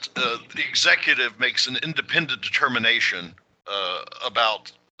 That the executive makes an independent determination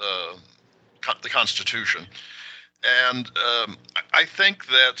about the Constitution. And I think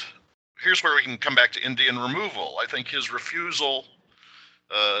that here's where we can come back to Indian removal. I think his refusal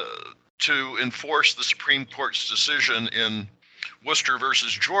to enforce the Supreme Court's decision in Worcester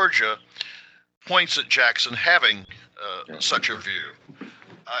versus Georgia points at Jackson having such a view.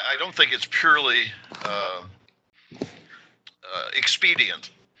 I don't think it's purely expedient.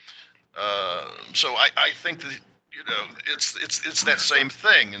 So I think that it's that same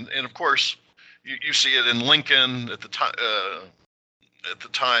thing, and of course you see it in Lincoln at the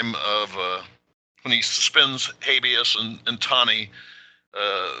time of when he suspends habeas and Taney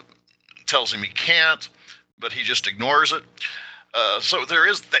tells him he can't, but he just ignores it. So there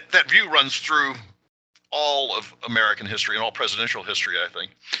is that view runs through all of American history and all presidential history, I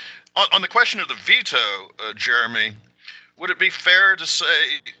think. On the question of the veto, Jeremy, would it be fair to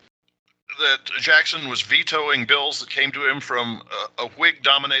say that Jackson was vetoing bills that came to him from a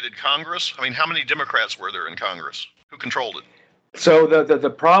Whig-dominated Congress? I mean, how many Democrats were there in Congress? Who controlled it? So the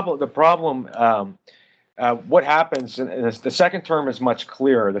problem. What happens? And the second term is much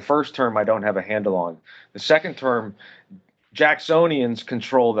clearer. The first term I don't have a handle on. The second term, Jacksonians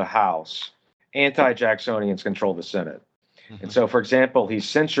control the House. Anti-Jacksonians control the Senate. Mm-hmm. And so, for example, he's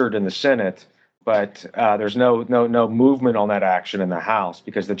censured in the Senate, but there's no movement on that action in the House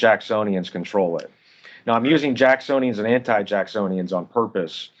because the Jacksonians control it. Now, I'm using Jacksonians and anti-Jacksonians on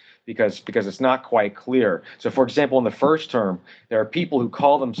purpose because it's not quite clear. So, for example, in the first term, there are people who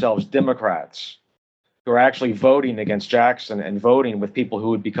call themselves Democrats who are actually voting against Jackson and voting with people who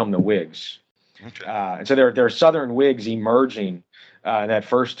would become the Whigs. Okay. And so there are Southern Whigs emerging in that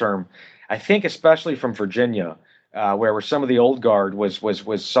first term. I think especially from Virginia, where some of the old guard was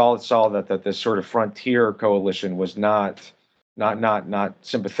saw that this sort of frontier coalition was not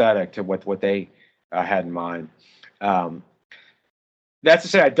sympathetic to what they had in mind. That's to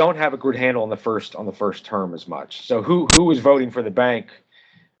say, I don't have a good handle on the first term as much. So who was voting for the bank?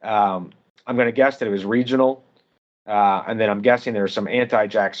 I'm going to guess that it was regional, and then I'm guessing there are some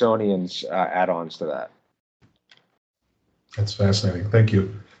anti-Jacksonians add-ons to that. That's fascinating. Thank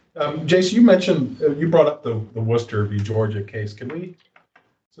you. Jason, you mentioned, you brought up the Worcester v. Georgia case. Can we,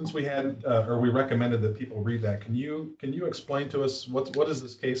 since we had, or we recommended that people read that, can you explain to us what is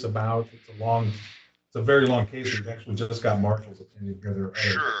this case about? It's a very long case. We've actually just got Marshall's opinion together.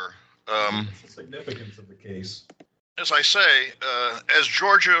 Sure. What's the significance of the case? As I say, as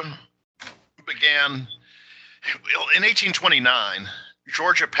Georgia began, in 1829,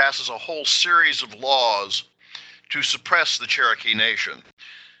 Georgia passes a whole series of laws to suppress the Cherokee Nation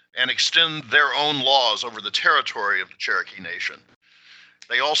and extend their own laws over the territory of the Cherokee Nation.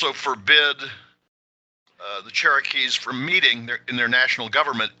 They also forbid the Cherokees from meeting in their national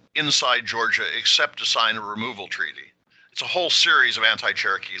government inside Georgia except to sign a removal treaty. It's a whole series of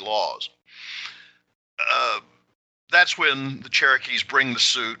anti-Cherokee laws. That's when the Cherokees bring the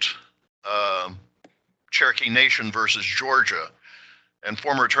suit, Cherokee Nation versus Georgia, and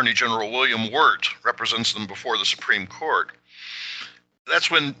former Attorney General William Wirt represents them before the Supreme Court. That's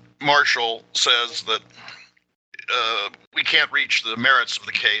when Marshall says that we can't reach the merits of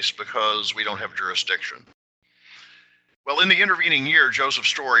the case because we don't have jurisdiction. Well, in the intervening year, Joseph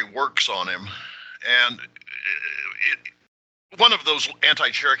Story works on him, and one of those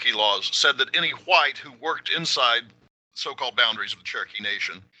anti-Cherokee laws said that any white who worked inside so-called boundaries of the Cherokee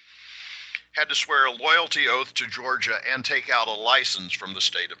Nation had to swear a loyalty oath to Georgia and take out a license from the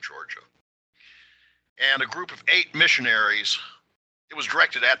state of Georgia. And a group of 8 missionaries, it was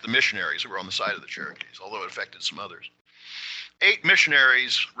directed at the missionaries who were on the side of the Cherokees, although it affected some others. 8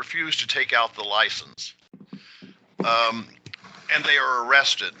 missionaries refused to take out the license, and they are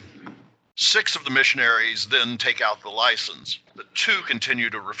arrested. 6 of the missionaries then take out the license, but 2 continue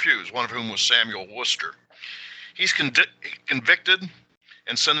to refuse, one of whom was Samuel Worcester. He's convicted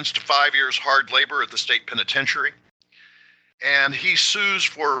and sentenced to 5 years hard labor at the state penitentiary, and he sues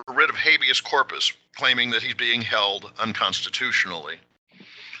for a writ of habeas corpus, claiming that he's being held unconstitutionally.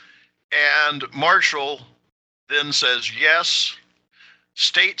 And Marshall then says, yes,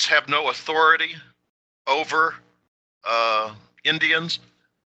 states have no authority over Indians.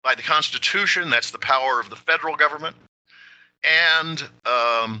 By the Constitution, that's the power of the federal government, and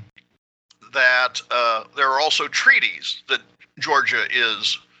that there are also treaties that Georgia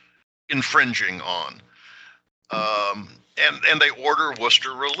is infringing on, and they order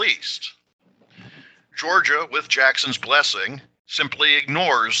Worcester released. Georgia, with Jackson's blessing, simply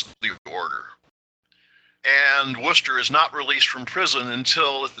ignores the order, and Worcester is not released from prison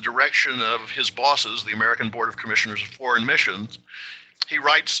until, at the direction of his bosses, the American Board of Commissioners of Foreign Missions, he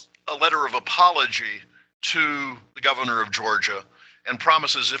writes a letter of apology to the governor of Georgia and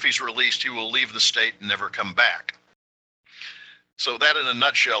promises if he's released, he will leave the state and never come back. So that, in a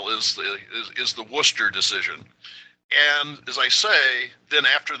nutshell, is the Worcester decision. And as I say, then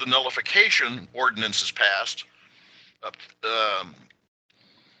after the nullification ordinance is passed,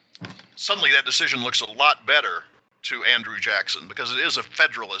 suddenly that decision looks a lot better to Andrew Jackson because it is a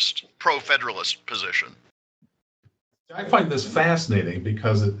federalist, pro-federalist position. I find this fascinating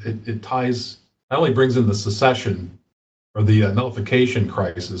because it ties, not only brings in the secession or the nullification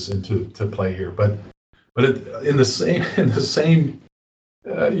crisis into play here, but in the same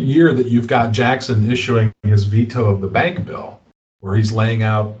year that you've got Jackson issuing his veto of the bank bill, where he's laying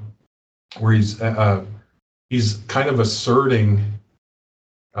out, where he's kind of asserting,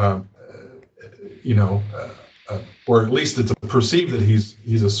 or at least it's perceived that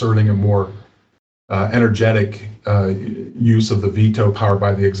he's asserting a more energetic use of the veto power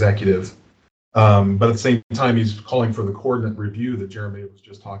by the executive. But at the same time, he's calling for the coordinate review that Jeremy was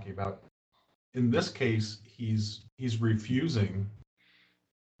just talking about. In this case, he's refusing.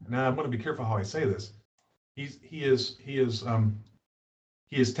 Now, I'm going to be careful how I say this. He is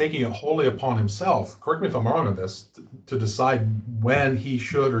taking it wholly upon himself, correct me if I'm wrong on this, to decide when he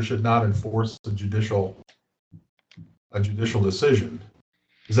should or should not enforce a judicial decision.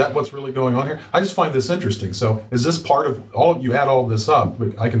 Is that what's really going on here? I just find this interesting. So is this part of you add all this up,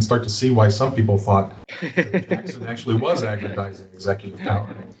 I can start to see why some people thought that Jackson actually was aggrandizing executive power.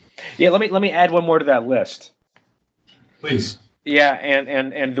 Yeah, let me add one more to that list. Please. Yeah,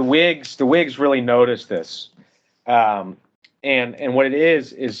 and the Whigs really noticed this. And what it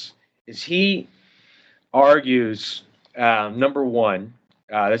is he argues, number one,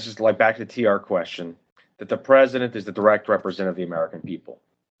 this is like back to the TR question, that the president is the direct representative of the American people.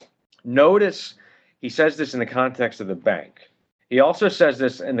 Notice he says this in the context of the bank. He also says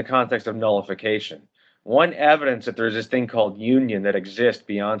this in the context of nullification. One evidence that there's this thing called union that exists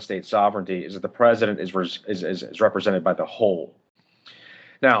beyond state sovereignty is that the president is represented by the whole.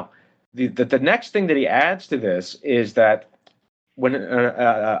 Now, the next thing that he adds to this is that when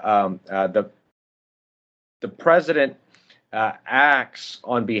the president acts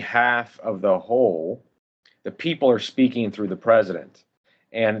on behalf of the whole, the people are speaking through the president.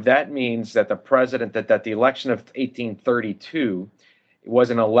 And that means that the president, that the election of 1832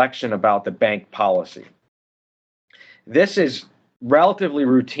 was an election about the bank policy. This is relatively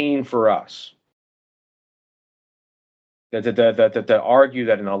routine for us. To argue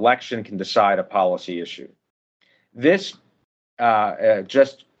that an election can decide a policy issue. This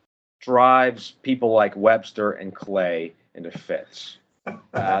just drives people like Webster and Clay into fits.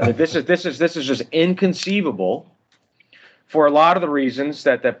 This is just inconceivable for a lot of the reasons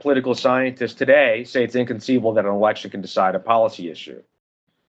that political scientists today say it's inconceivable that an election can decide a policy issue.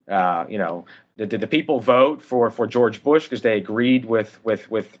 Did the people vote for George Bush because they agreed with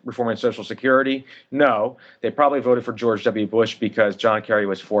reforming Social Security? No, they probably voted for George W. Bush because John Kerry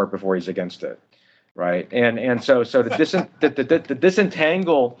was for it before he's against it, right? And so to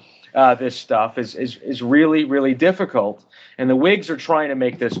disentangle this stuff is really, really difficult. And the Whigs are trying to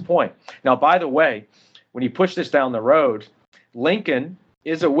make this point. Now, by the way, when you push this down the road, Lincoln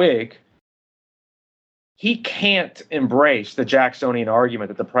is a Whig. He can't embrace the Jacksonian argument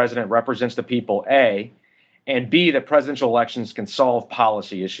that the president represents the people, A, and B, that presidential elections can solve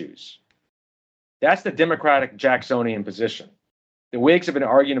policy issues. That's the Democratic Jacksonian position. The Whigs have been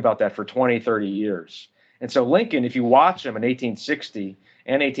arguing about that for 20, 30 years. And so Lincoln, if you watch him in 1860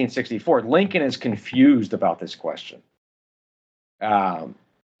 and 1864, Lincoln is confused about this question. So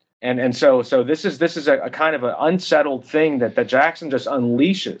this is a kind of an unsettled thing that Jackson just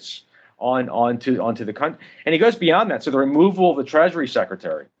unleashes onto the country, and he goes beyond that. So the removal of the Treasury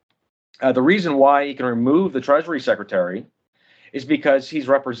Secretary. The reason why he can remove the Treasury Secretary is because he's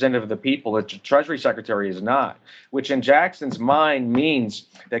representative of the people. The Treasury Secretary is not, which in Jackson's mind means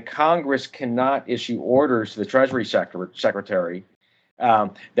that Congress cannot issue orders to the Treasury Secretary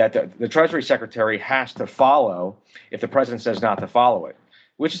that the Treasury Secretary has to follow if the president says not to follow it.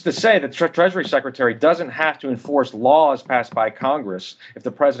 Which is to say that the Treasury Secretary doesn't have to enforce laws passed by Congress if the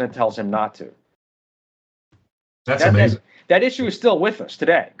president tells him not to. That's amazing. That issue is still with us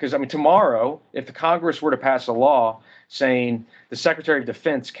today. Because, tomorrow, if the Congress were to pass a law saying the Secretary of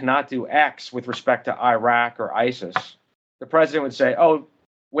Defense cannot do X with respect to Iraq or ISIS, the president would say, oh,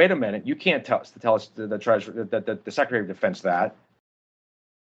 wait a minute, you can't tell us the Treasury, the Secretary of Defense that.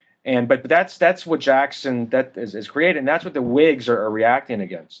 But that's what Jackson is created, and that's what the Whigs are reacting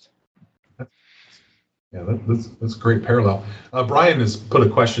against. Yeah, that's a great parallel. Brian has put a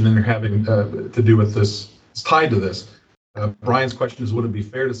question in there having to do with this. It's tied to this. Brian's question is: would it be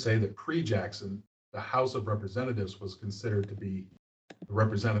fair to say that pre-Jackson, the House of Representatives was considered to be the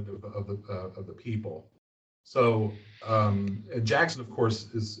representative of the people? So Jackson, of course,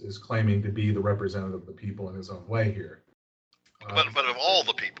 is claiming to be the representative of the people in his own way here. But of all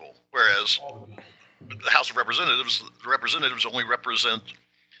the people, whereas the House of Representatives, the representatives only represent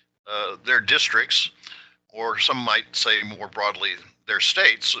their districts, or some might say more broadly, their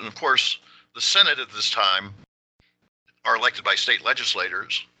states. And of course, the Senate at this time are elected by state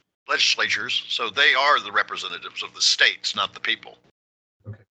legislatures, so they are the representatives of the states, not the people.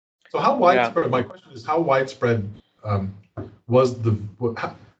 Okay. So how widespread? Yeah. My question is, how widespread was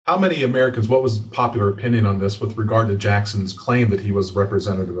how many Americans, what was popular opinion on this with regard to Jackson's claim that he was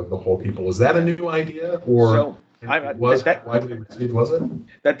representative of the whole people? Is that a new idea, or was that widely received? Was it?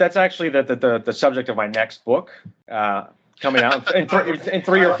 That's actually the subject of my next book coming out in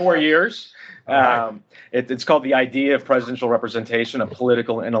 3 or 4 years. It's called The Idea of Presidential Representation, a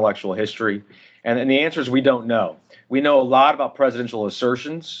Political and Intellectual History. And the answer is we don't know. We know a lot about presidential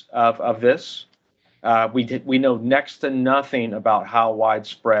assertions of this. We know next to nothing about how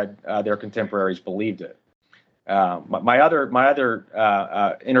widespread their contemporaries believed it. My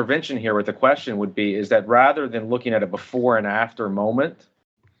other intervention here with the question would be is that rather than looking at a before and after moment,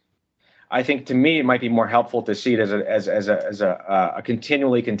 I think to me it might be more helpful to see it as a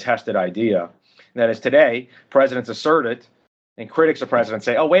continually contested idea. That is, today presidents assert it, and critics of presidents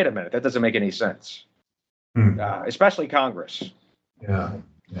say, "Oh, wait a minute, that doesn't make any sense." Especially Congress. Yeah.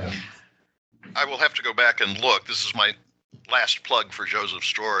 I will have to go back and look. This is my last plug for Joseph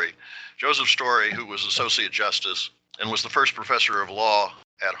Story. Joseph Story, who was Associate Justice and was the first professor of law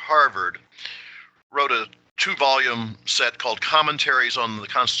at Harvard, wrote a 2-volume set called Commentaries on the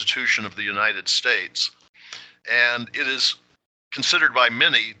Constitution of the United States. and it is considered by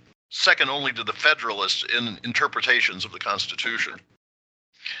many second only to the Federalists in interpretations of the Constitution.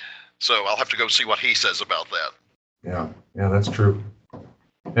 So I'll have to go see what he says about that. Yeah, that's true.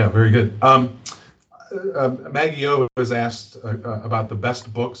 Yeah, very good. Maggie O has asked about the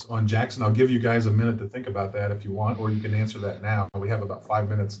best books on Jackson. I'll give you guys a minute to think about that if you want, or you can answer that now. We have about 5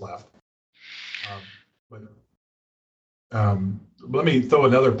 minutes left. Let me throw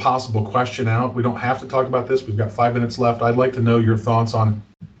another possible question out. We don't have to talk about this. We've got 5 minutes left. I'd like to know your thoughts on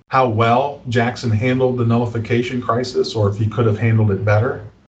how well Jackson handled the nullification crisis, or if he could have handled it better.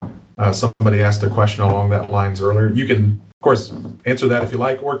 Somebody asked a question along that lines earlier. You can, of course, answer that if you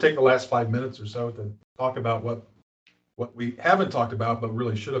like, or take the last 5 minutes or so to talk about what we haven't talked about, but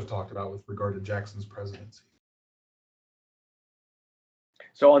really should have talked about with regard to Jackson's presidency.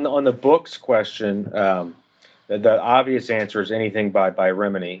 So on the books question, the obvious answer is anything by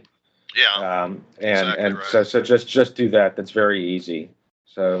Rimini. Yeah. And right. so just do that. That's very easy.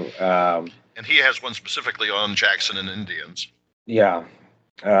 So and he has one specifically on Jackson and Indians. Yeah.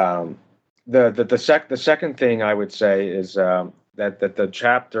 The second thing I would say is that the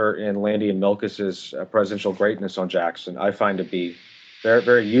chapter in Landy and Milkus's Presidential Greatness on Jackson I find to be very,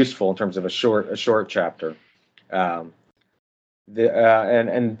 very useful in terms of a short chapter. And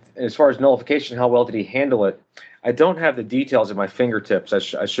as far as nullification, how well did he handle it? I don't have the details at my fingertips. I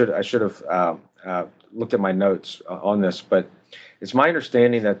should have looked at my notes on this, but it's my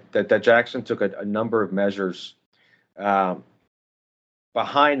understanding that Jackson took a number of measures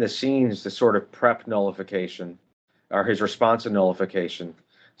behind the scenes to sort of prep nullification, or his response to nullification.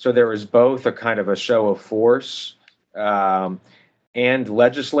 So there is both a kind of a show of force and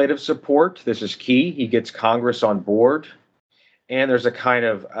legislative support. This is key. He gets Congress on board, and there's a kind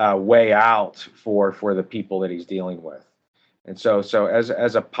of way out for the people that he's dealing with. And so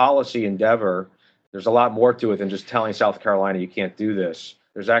as a policy endeavor, there's a lot more to it than just telling South Carolina you can't do this.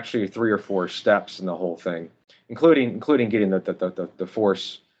 There's actually 3 or 4 steps in the whole thing, including getting the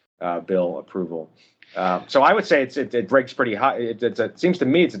force bill approval. So I would say it breaks pretty high. It seems to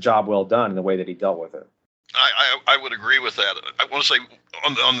me it's a job well done in the way that he dealt with it. I would agree with that. I want to say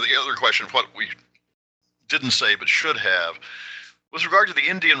on the other question, what we didn't say but should have, with regard to the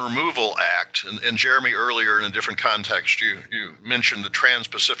Indian Removal Act, and Jeremy earlier in a different context, you mentioned the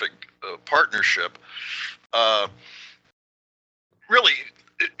Trans-Pacific Partnership. Really,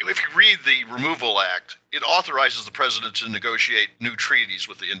 if you read the Removal Act, it authorizes the president to negotiate new treaties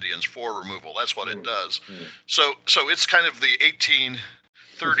with the Indians for removal. That's what it does. So it's kind of the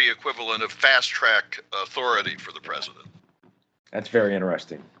 1830 equivalent of fast-track authority for the president. That's very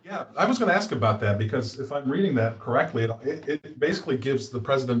interesting. Yeah, I was going to ask about that because if I'm reading that correctly, it basically gives the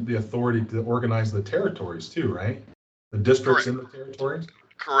president the authority to organize the territories too, right? The districts in the territories?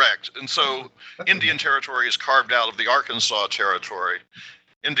 Correct. And so Indian Territory is carved out of the Arkansas Territory.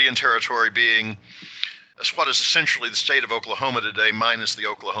 Indian Territory being what is essentially the state of Oklahoma today minus the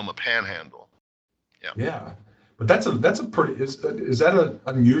Oklahoma Panhandle. Yeah. But that's a pretty, is that an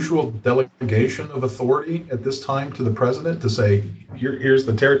unusual delegation of authority at this time to the president to say, here's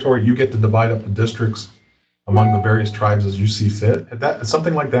the territory, you get to divide up the districts among the various tribes as you see fit? Has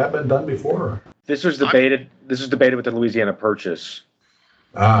something like that been done before? This was debated with the Louisiana Purchase.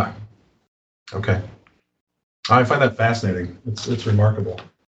 Ah, okay. I find that fascinating. It's remarkable.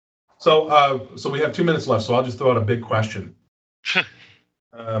 So we have 2 minutes left, so I'll just throw out a big question.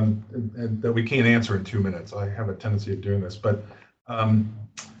 And that we can't answer in 2 minutes. I have a tendency of doing this, but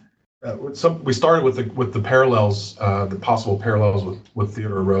we started with the parallels, the possible parallels with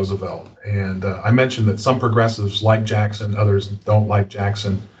Theodore Roosevelt, and I mentioned that some progressives like Jackson, others don't like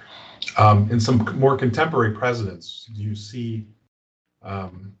Jackson. In some more contemporary presidents, do you see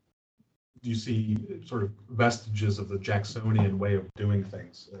sort of vestiges of the Jacksonian way of doing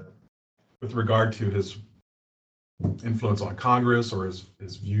things with regard to his influence on Congress or his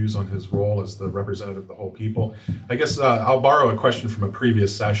views on his role as the representative of the whole people? I guess I'll borrow a question from a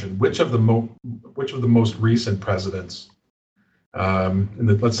previous session. Which of the most recent presidents,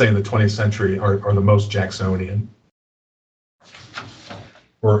 let's say in the 20th century, are the most Jacksonian?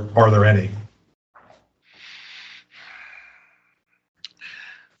 Or are there any?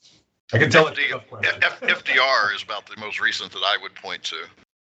 I can tell FDR is about the most recent that I would point to.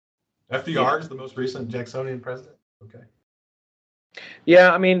 FDR is the most recent Jacksonian president? Okay.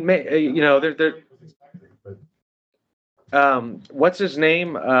 Yeah, I mean, what's his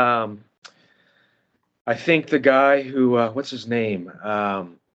name? I think the guy who, what's his name?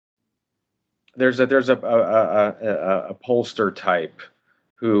 There's a pollster type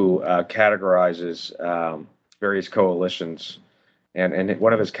who categorizes various coalitions. and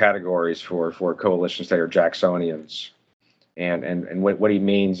one of his categories for coalitions that are Jacksonians, and what he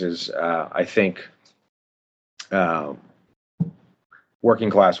means is I think working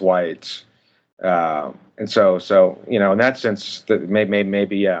class whites, and so in that sense that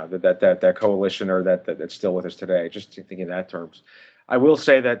maybe that coalition or that's still with us today. Just thinking in that terms. I will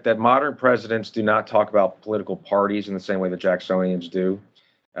say that modern presidents do not talk about political parties in the same way the Jacksonians do.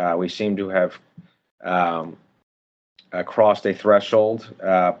 We seem to have crossed a threshold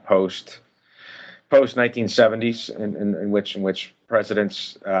post 1970s in which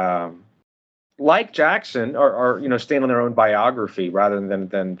presidents like Jackson are stand on their own biography rather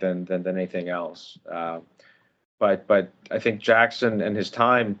than anything else. But I think Jackson and his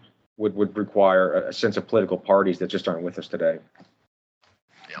time would require a sense of political parties that just aren't with us today.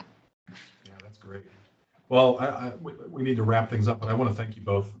 Yeah, that's great. Well, we need to wrap things up, but I want to thank you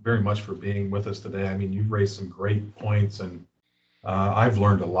both very much for being with us today. I mean, you've raised some great points, and I've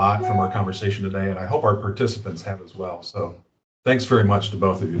learned a lot from our conversation today, and I hope our participants have as well. So thanks very much to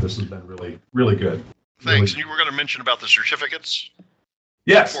both of you. This has been really, really good. Thanks. And you were going to mention about the certificates?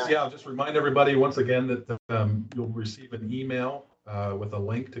 Yes. Yeah, I'll just remind everybody once again that you'll receive an email with a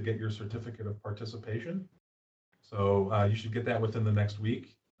link to get your certificate of participation. So you should get that within the next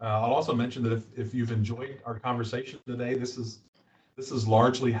week. I'll also mention that if you've enjoyed our conversation today, this is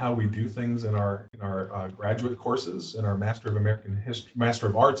largely how we do things in our graduate courses in our Master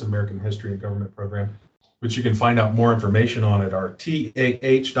of Arts in American History and Government program, which you can find out more information on at our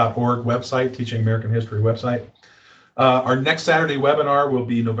TAH.org website, Teaching American History website. Our next Saturday webinar will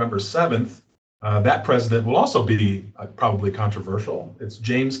be November 7th. That president will also be probably controversial. It's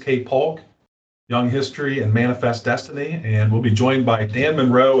James K. Polk, Young History and Manifest Destiny, and we'll be joined by Dan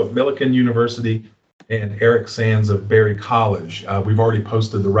Monroe of Millikan University and Eric Sands of Berry College. We've already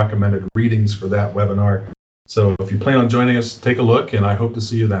posted the recommended readings for that webinar. So if you plan on joining us, take a look, and I hope to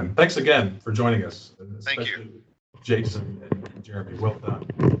see you then. Thanks again for joining us. Thank you. Jason and Jeremy, well done.